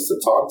students to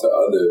talk to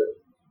other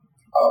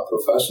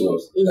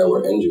professionals that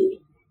were injured,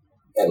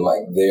 and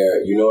like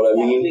they're, you know what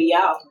I mean?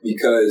 Yeah.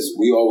 Because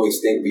we always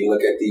think, we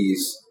look at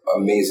these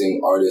amazing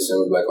artists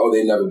and we're like, oh,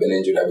 they've never been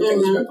injured,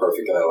 everything's been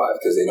perfect in their life,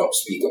 because they don't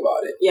speak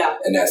about it. Yeah.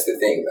 And that's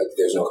the thing, like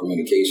there's no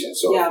communication.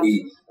 So if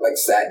we like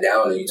sat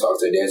down and you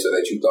talked to a dancer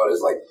that you thought is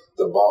like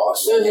the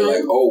boss, and you're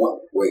like, oh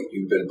wait,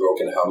 you've been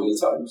broken how many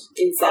times?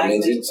 Exactly. How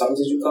many times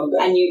did you come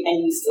back? And you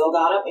still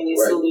got up and you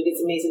still did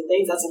these amazing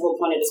things. That's the whole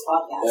point of this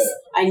podcast.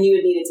 Yeah. I knew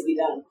it needed to be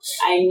done.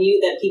 I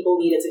knew that people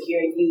needed to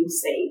hear you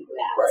say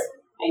that. Right.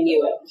 I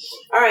knew it.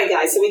 All right,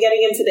 guys. So we're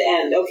getting into the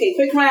end. Okay,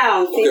 quick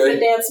round. Favorite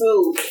dance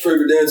move.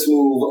 Favorite dance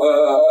move.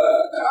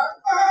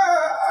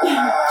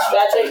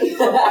 Stretching.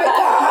 Oh my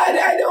God,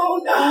 I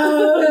don't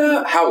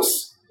know.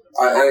 House.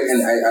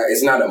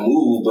 It's not a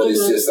move, but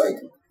it's just like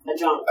a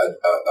genre.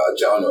 A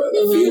genre,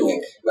 a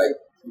feeling. Like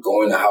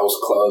going to house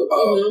club,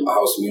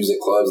 house music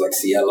clubs like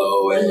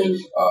Cielo and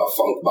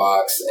Funk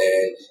Box,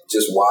 and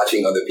just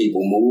watching other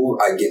people move.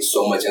 I get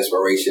so much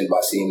inspiration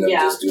by seeing them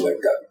just do like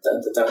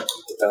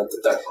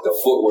the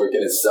footwork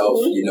in itself,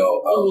 you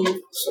know.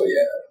 So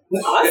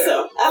yeah.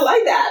 Awesome. I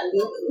like that.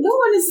 No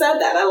one has said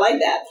that. I like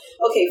that.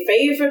 Okay,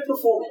 favorite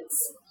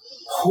performance.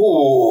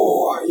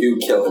 Oh, you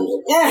killing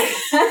me.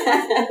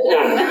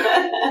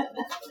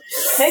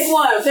 Pick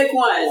one.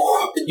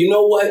 You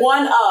know what?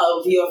 One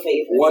of your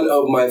favorite. One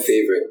of my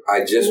favorite.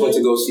 I just went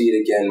to go see it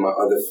again. My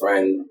other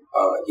friend,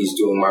 he's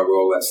doing my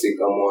role at Sleep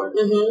No More.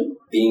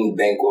 Being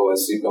Banquo and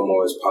Sleep No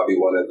More is probably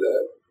one of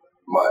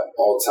my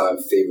all-time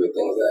favorite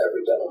things I've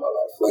ever done in my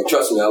life. Like,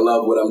 trust me, I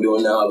love what I'm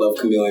doing now. I love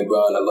Camille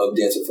Brown. I love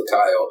dancing for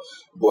Kyle.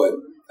 But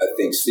I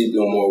think Sleep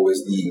No More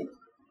was the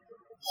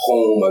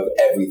home of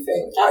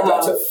everything. I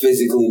got to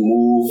physically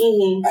move.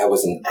 I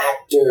was an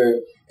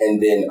actor,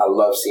 and then I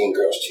love seeing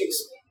girls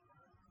chase me.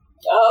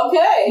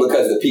 Okay.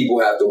 Because the people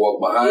have to walk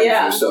behind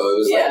you, so it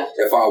was like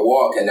if I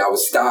walk and I would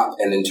stop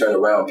and then turn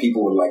around,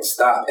 people would like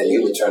stop and they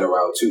would turn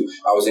around too.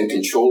 I was in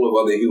control of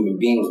other human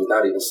beings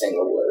without even saying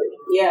a word.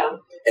 Yeah.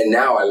 And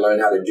now I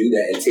learned how to do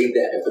that and take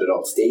that and put it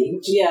on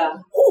stage. Yeah.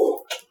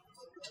 Whew.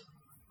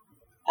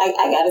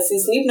 I gotta see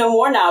Sleep No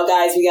More now,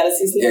 guys. We gotta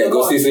see Sleep No More. Yeah,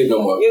 go see Sleep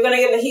No More. He's gonna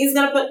give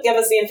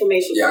us the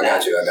information. Yeah, I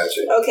got you.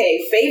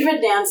 Okay,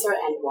 favorite dancer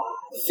and why?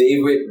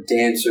 Favorite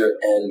dancer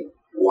and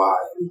why?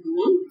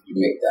 You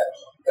make that.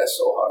 That's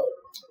so hard.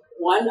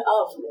 One of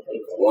my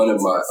favorite. One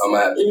of my. I'm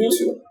gonna have to do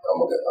two.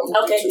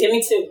 Okay, give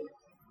me two.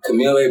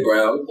 Camille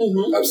Brown.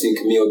 I've seen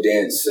Camille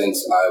dance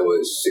since I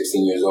was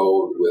 16 years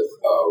old with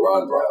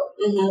Ron Brown,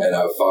 and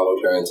I've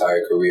followed her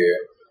entire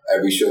career.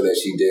 Every show that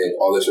she did,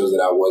 all the shows that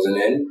I wasn't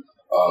in.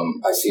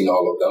 I've seen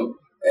all of them,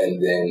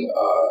 and then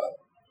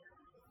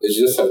it's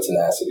just her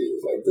tenacity.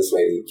 It's like, this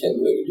lady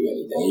can really do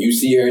anything. You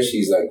see her,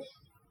 she's like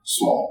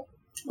small,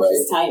 right?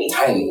 She's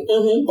tiny,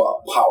 but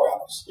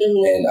powerhouse.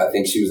 And I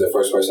think she was the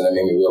first person that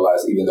made me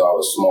realize, even though I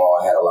was small,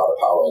 I had a lot of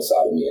power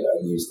inside of me, and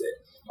I used it.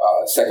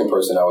 Second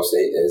person I would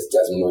say is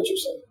Desmond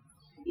Richardson.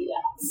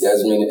 Yes.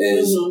 Desmond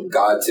is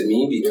God to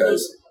me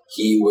because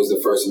he was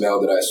the first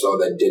male that I saw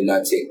that did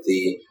not take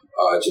the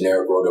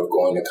generic road of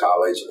going to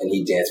college, and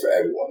he danced for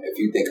everyone. If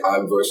you think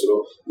I'm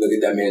versatile, look at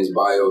that man's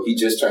bio. He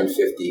just turned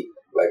 50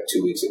 like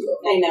 2 weeks ago.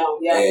 I know,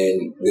 yeah.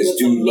 And this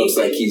dude looks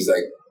like he's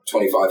like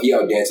 25. He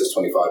outdances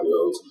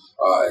 25-year-olds.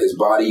 His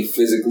body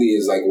physically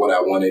is like what I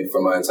wanted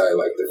for my entire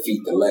life. The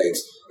feet, the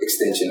legs,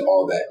 extension,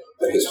 all that.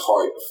 But his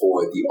heart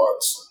for the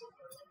arts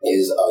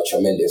is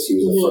tremendous. He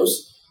was the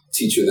first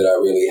teacher that I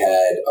really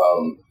had.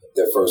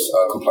 The first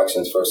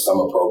Complexions first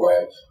summer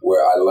program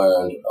where I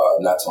learned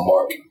not to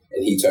mark.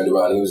 And he turned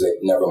around and he was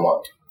like, never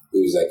mark. He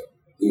was like,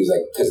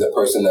 because the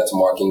person that's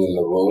marking in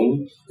the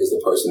room is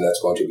the person that's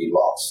going to be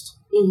lost.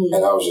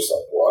 And I was just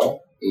like,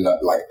 what? And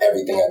like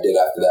everything I did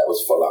after that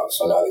was full out.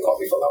 So now they're going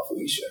to be full out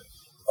Felicia.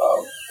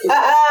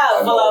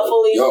 Full out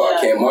Felicia. Yo, I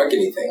can't mark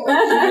anything.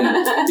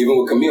 Like, even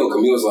with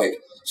Camille's like,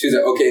 she's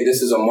like, okay,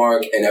 this is a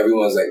mark. And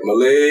everyone's like,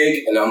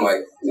 Malik. And I'm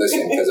like,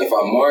 listen, because if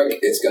I mark,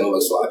 it's going to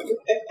look sloppy.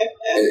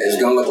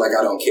 It's going to look like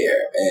I don't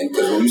care. And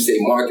because when you say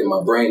mark in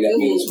my brain, that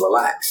means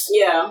relax.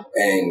 Yeah.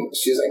 And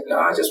she's like,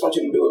 nah, I just want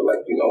you to do it like,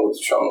 with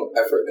strong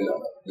effort. And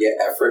I'm like, yeah,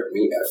 effort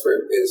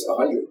is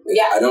 100.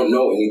 Yeah. I don't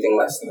know anything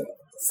less than that.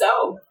 So,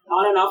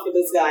 on and off with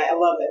this guy. I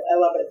love it.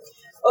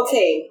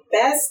 Okay,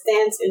 best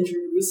dance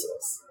injury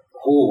resource.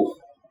 Ooh.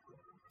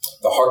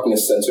 The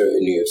Harkness Center in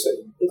New York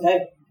City.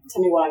 Okay. Tell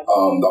me why.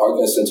 The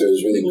Harkness Center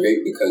is really great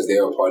because they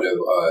are part of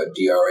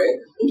DRA,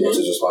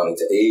 Dancers Responding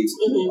to AIDS.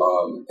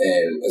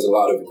 And there's a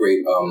lot of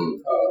great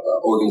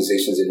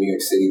organizations in New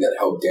York City that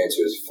help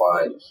dancers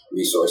find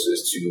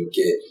resources to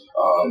get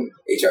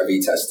HIV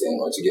testing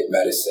or to get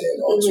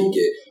medicine or to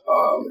get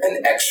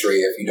an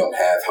x-ray if you don't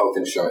have health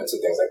insurance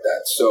and things like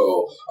that.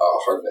 So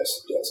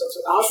Harkness Dance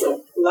Center. Awesome.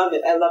 Sure. Love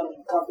it. I love it.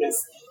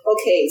 Harkness.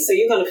 Okay, so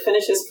you're going to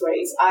finish this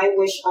phrase. I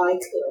wish I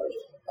could.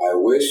 I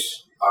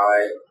wish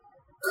I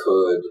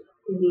could,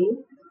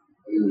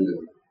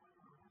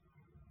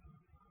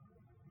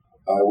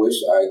 I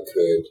wish I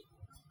could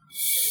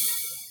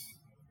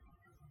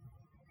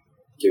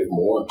give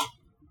more.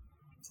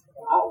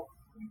 Wow.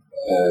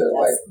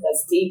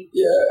 That's deep.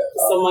 Yeah.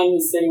 Someone who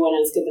said one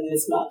has given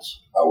this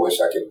much. I wish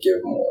I could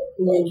give more.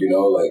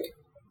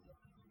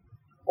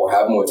 Or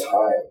have more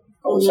time.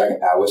 I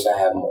wish I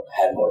had more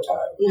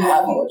time.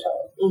 Have more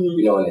time. In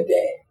the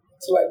day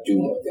to do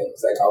more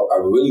things. I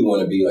really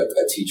want to be a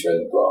teacher in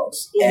the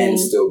Bronx and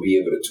still be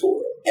able to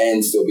tour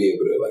and still be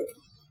able to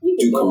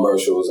do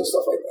commercials and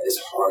stuff like that. It's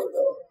hard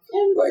though.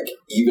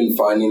 Even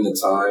finding the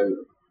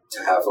time to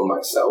have for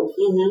myself,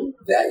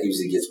 that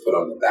usually gets put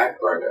on the back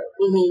burner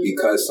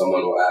because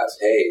someone will ask,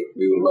 "Hey,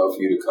 we would love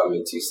for you to come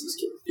and teach these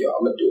kids." Yo,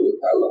 I'm gonna do it.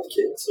 I love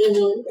kids,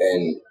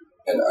 and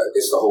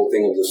it's the whole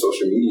thing of the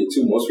social media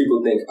too. Most people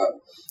think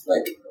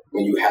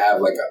when you have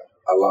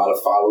a lot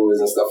of followers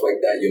and stuff like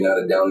that, you're not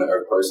a down to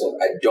earth person.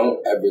 I don't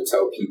ever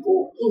tell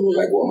people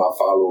what my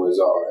followers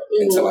are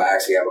until I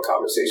actually have a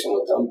conversation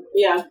with them.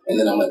 Yeah, and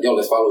then I'm like, "Yo,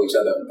 let's follow each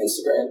other on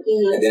Instagram,"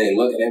 and then they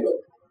look and they're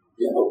like,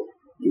 "Yo,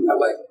 you have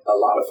a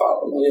lot of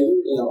followers.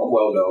 I'm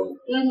well known."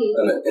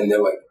 And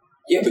they're like,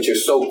 "Yeah, but you're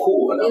so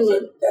cool." And I was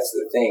like, "That's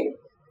the thing.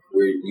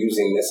 We're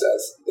using this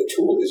as the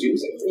tool is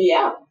using it."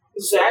 Yeah,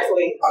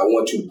 exactly. I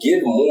want to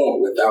give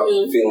more without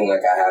feeling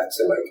like I have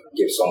to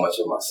give so much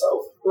of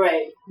myself.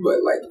 Right.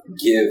 But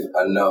give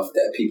enough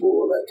that people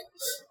will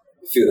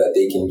feel that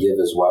they can give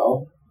as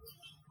well.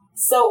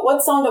 So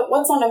what's on the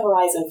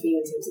horizon for you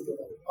in terms of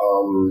giving?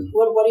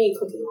 What are you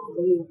cooking on?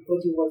 What are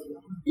you working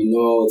on?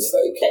 It's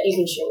that you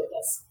can share with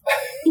us.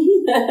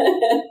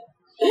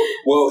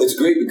 Well, it's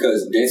great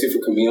because Dancing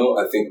for Camille,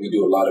 I think we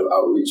do a lot of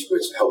outreach,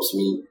 which helps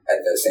me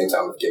at the same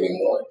time of giving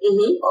more.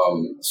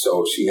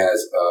 So she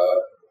has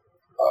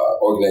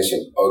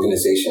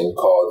organization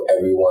called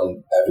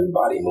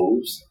Everybody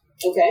Moves.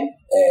 Okay.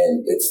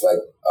 And it's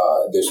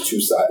there's three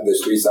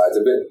sides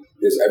of it.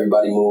 There's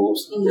Everybody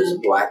Moves, there's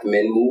Black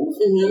Men Move,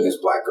 and there's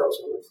Black Girls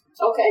Move.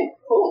 Okay,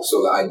 cool.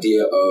 So the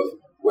idea of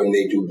when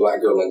they do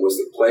Black Girl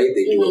Linguistic Play,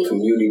 they do a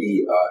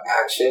community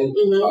action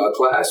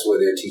class where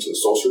they're teaching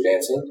social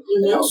dancing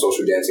and how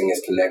social dancing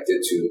is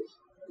connected to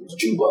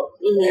Juba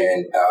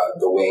and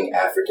the wing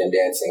African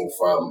dancing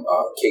from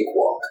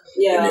Cakewalk.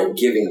 Yeah. And they're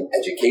giving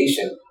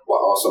education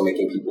while also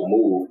making people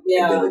move,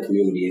 and then the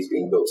community is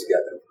being built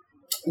together.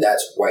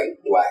 That's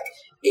white, Black,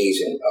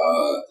 Asian,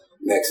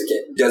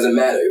 Mexican. Doesn't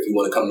matter. If you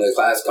want to come to the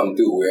class, come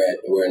through.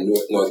 We're in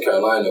North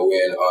Carolina.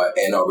 We're in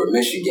Ann Arbor,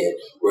 Michigan.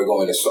 We're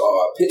going to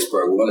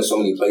Pittsburgh. We're going to so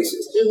many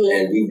places.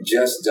 And we've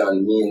just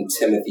done, me and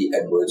Timothy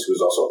Edwards,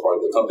 who's also a part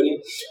of the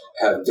company,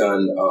 have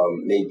done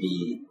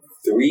maybe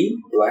 3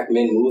 Black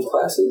Men Move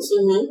classes.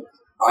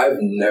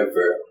 I've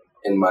never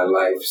in my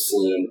life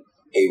seen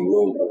a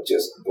room of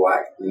just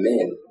Black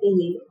men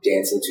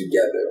dancing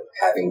together,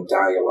 having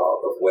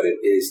dialogue of what it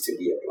is to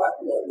be a Black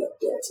man that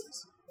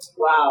dances.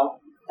 Wow.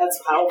 That's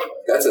powerful.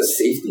 That's a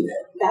safety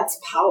net. That's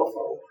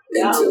powerful.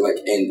 And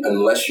and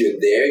unless you're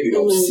there, you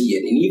don't see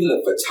it. And even the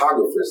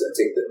photographers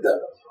that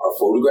are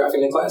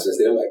photographing the classes,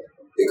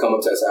 they come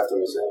up to us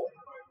afterwards and say,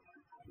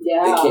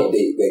 they can't.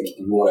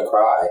 You want to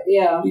cry.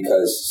 Yeah.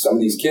 Because some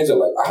of these kids are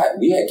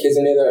we had kids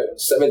in there that are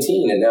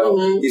 17, and now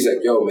he's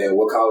like, "Yo, man,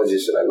 what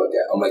colleges should I look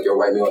at?" I'm like, "Yo,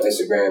 write me on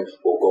Instagram.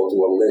 We'll go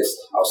through a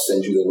list. I'll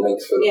send you the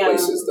links for the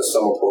places, the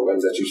summer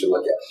programs that you should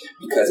look at,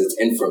 because it's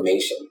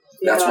information."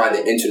 That's why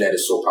the internet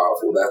is so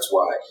powerful. That's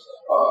why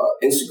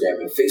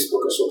Instagram and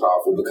Facebook are so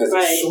powerful, because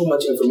there's so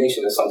much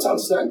information, and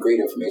sometimes it's not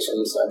great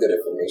information, it's not good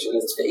information,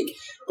 it's fake.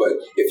 But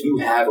if you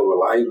have a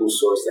reliable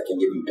source that can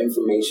give you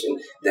information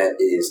that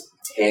is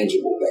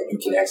tangible, that you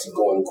can actually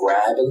go and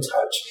grab and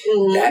touch,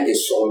 that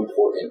is so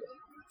important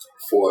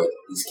for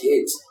these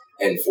kids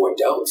and for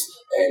adults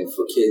and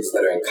for kids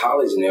that are in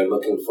college and they're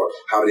looking for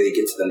how do they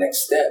get to the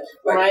next step.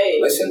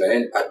 Listen,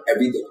 man,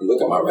 everything.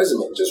 Look at my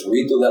resume. Just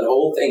read through that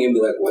whole thing and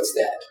be like, what's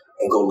that?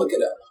 And go look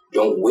it up.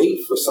 Don't wait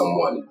for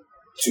someone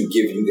to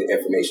give you the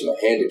information or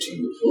hand it to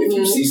you. If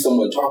you see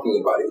someone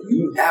talking about it,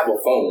 you have a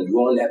phone.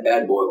 You're on that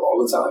bad boy all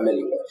the time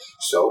anyway.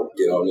 So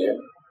get on there,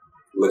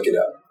 look it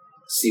up.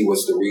 See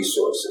what's the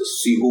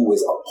resources. See who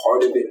was a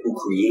part of it, who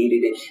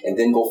created it, and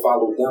then go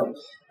follow them.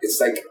 It's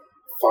like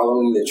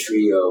following the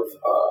tree of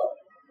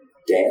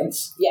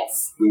dance.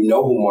 Yes. We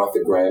know who Martha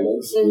Graham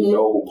is. We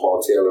know who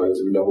Paul Taylor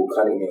is. We know who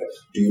Cunningham.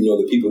 Do you know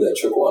the people that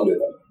trickle under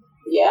them?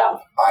 Yeah.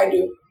 I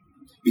do.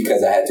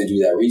 Because I had to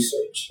do that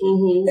research.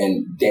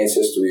 And dance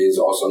history is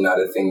also not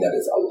a thing that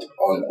is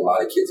on a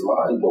lot of kids'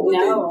 mind. But what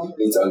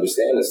they need to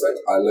understand is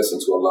I listen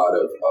to a lot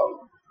of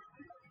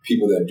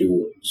people that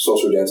do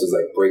social dances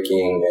like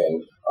breaking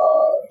and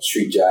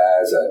street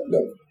jazz,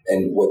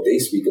 and what they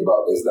speak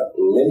about is the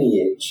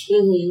lineage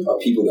of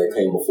people that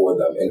came before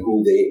them and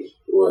who they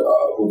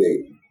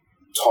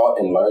taught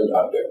and learned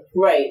under.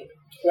 Right.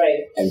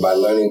 And by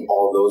learning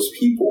all those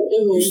people,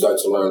 you start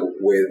to learn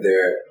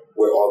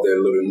where all their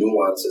little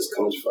nuances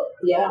comes from.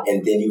 Yeah.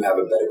 And then you have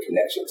a better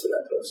connection to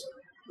that person.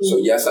 So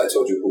yes, I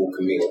told you who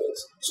Camille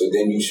is. So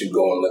then you should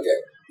go and look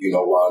at,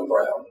 Ron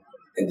Brown.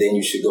 And then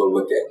you should go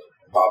look at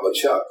Baba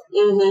Chuck,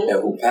 and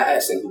who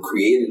passed and who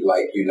created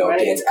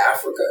Dance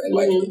Africa. And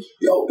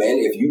yo, man,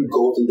 if you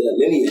go through that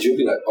lineage, you'll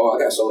be like, oh, I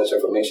got so much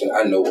information.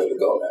 I know where to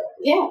go now.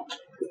 Yeah,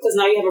 because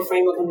now you have a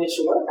framework in which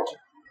to work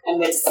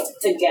and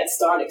to get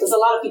started. Because a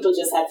lot of people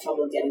just have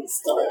trouble getting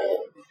started.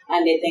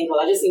 And they think, well,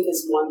 I just need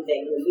this one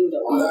thing. Well, you need a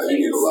lot of things.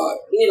 You need a lot.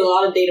 You need a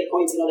lot of data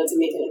points in order to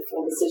make an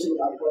informed decision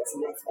about what's the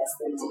next best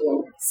thing to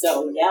do.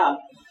 So, yeah.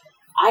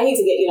 I need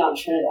to get you down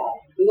to Trinidad.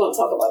 We're going to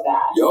talk about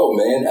that. Yo,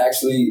 man,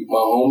 actually, my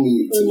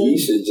homie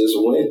Tanisha just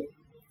went.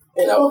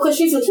 Because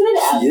she's from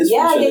Trinidad. She is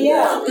from Trinidad.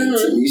 Yeah.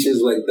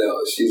 Tanisha's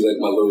she's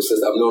like my little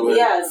sister. I've known her.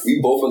 Yes.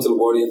 We both went to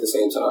LaGuardia at the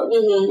same time.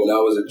 When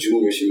I was a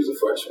junior, she was a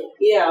freshman.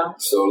 Yeah.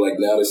 So,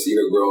 now to see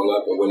her growing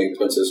up and winning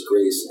Princess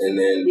Grace and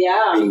then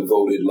being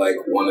voted,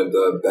 one of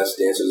the best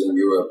dancers in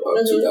Europe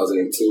of 2018,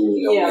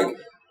 like,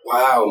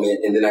 wow, man.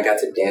 And then I got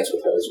to dance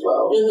with her as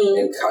well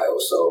and Kyle.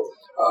 So,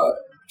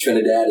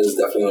 Trinidad is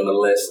definitely on the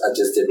list. I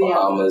just did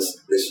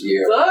Bahamas this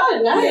year.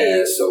 Good, nice.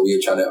 Yeah, so we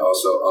were trying to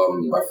also,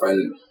 my friend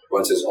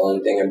runs his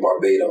own thing in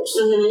Barbados.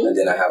 And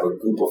then I have a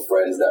group of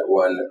friends that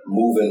run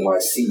Move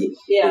NYC,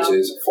 which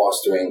is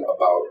fostering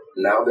about,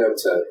 now they're up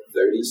to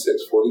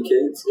 36, 40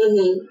 kids.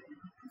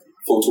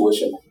 Full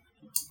tuition.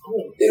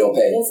 They don't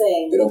pay.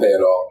 They don't pay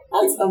at all.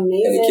 That's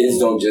amazing. And the kids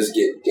don't just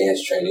get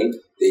dance training.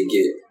 They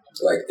get,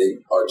 they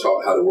are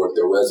taught how to work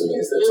their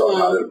resumes. They're taught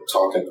how to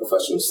talk in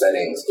professional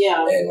settings.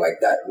 Yeah. And,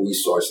 that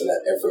resource and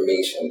that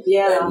information.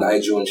 Yeah. And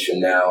Nigel and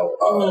Chanel,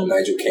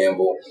 Nigel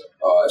Campbell,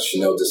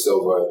 Chanel De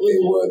Silva, they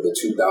were the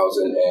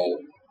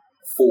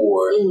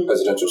 2004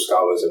 Presidential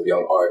Scholars of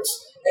Young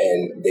Arts.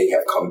 And they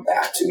have come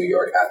back to New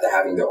York after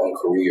having their own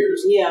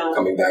careers. Yeah.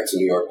 Coming back to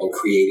New York and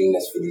creating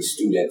this for these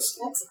students.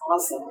 That's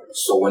awesome.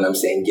 So when I'm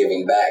saying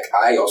giving back,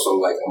 I also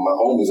my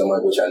homies, I'm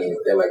like, what y'all need?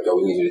 They're like, yo,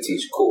 we need you to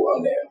teach. Cool,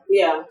 I'm there.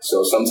 Yeah.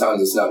 So sometimes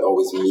it's not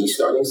always me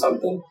starting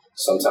something.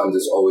 Sometimes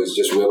it's always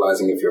just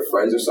realizing if your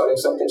friends are starting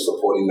something,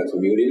 supporting the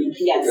community.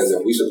 Yes. Because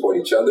if we support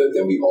each other,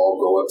 then we all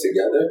grow up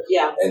together.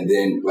 Yeah. And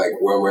then, when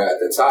we're at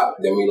the top,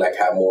 then we,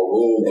 have more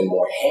room and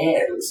more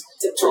hands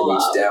to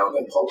reach down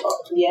and pull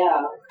up.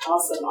 Yeah.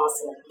 Awesome.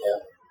 Yeah.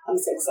 I'm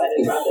so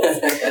excited about this.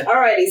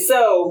 Alrighty,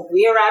 so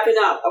we are wrapping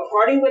up. A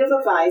parting bit of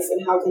advice,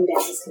 and how can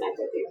dancers connect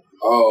with you?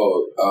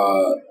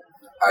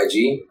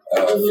 IG,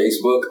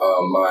 Facebook.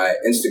 My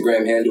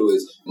Instagram handle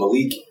is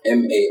Maleek,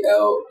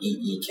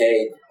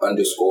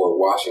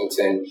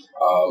 MALEEK_Washington.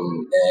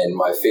 And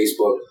my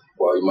Facebook,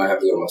 well, you might have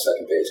to go to my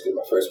second page because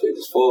my first page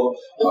is full.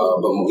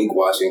 But Maleek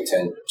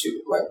Washington,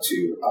 two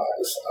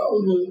eyes,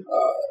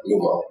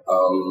 numeral.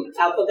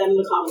 I'll put them in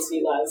the comments for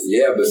you guys.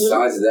 Yeah,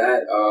 besides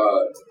that,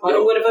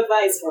 parting word of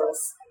advice for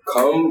us.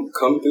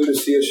 Come through to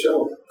see a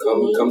show.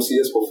 Come see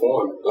us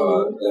perform.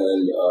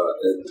 And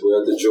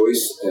we're at the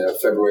Joyce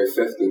February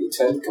 5th through the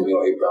 10th. Camille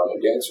A. Brown and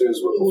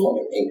Dancers. We're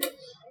performing Ink,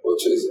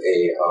 which is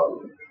a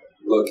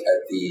look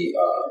at the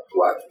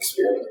Black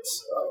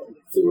experience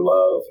through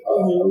love,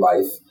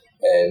 life,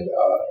 and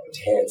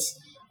dance.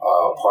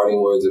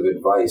 Parting words of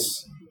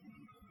advice: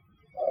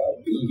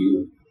 be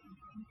you.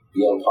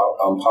 Be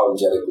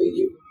unapologetically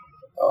you.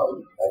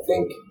 I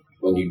think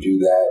when you do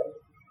that,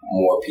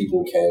 more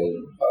people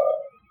can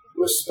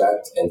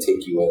respect and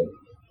take you in.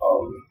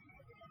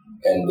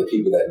 And the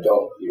people that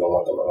don't, you don't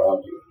want them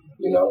around you.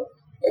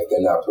 If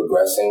they're not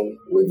progressing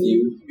with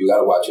you, you got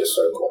to watch your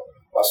circle.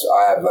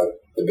 I have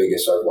the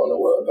biggest circle in the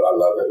world, but I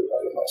love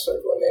everybody in my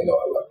circle, and they know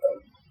I love them.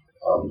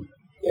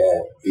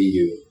 Be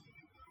you.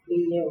 Be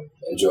you.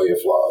 Enjoy your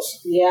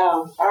flaws.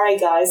 Yeah. All right,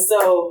 guys.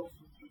 So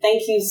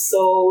thank you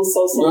so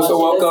much. You're so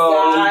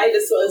welcome.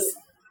 This was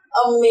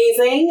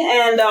amazing.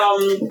 And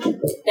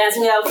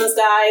Dancing with Elephants,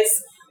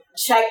 guys.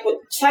 Check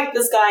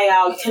this guy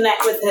out.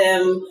 Connect with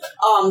him.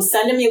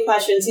 Send him your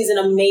questions. He's an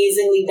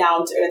amazingly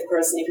down-to-earth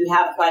person. If you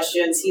have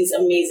questions, he's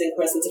an amazing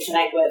person to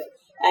connect with.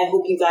 I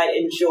hope you guys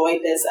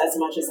enjoyed this as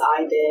much as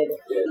I did.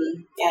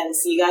 Yeah. And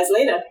see you guys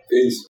later.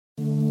 Peace.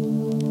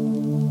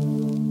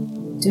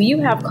 Do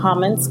you have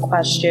comments,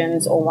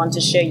 questions, or want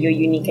to share your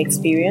unique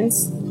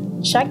experience?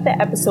 Check the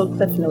episode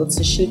cliff notes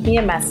to shoot me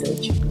a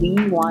message.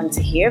 We want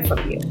to hear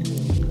from you.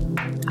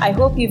 I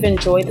hope you've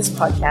enjoyed this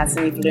podcast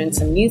and you've learned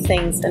some new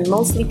things and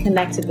mostly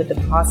connected with the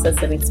process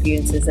and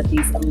experiences of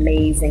these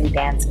amazing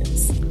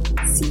dancers.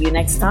 See you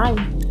next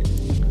time.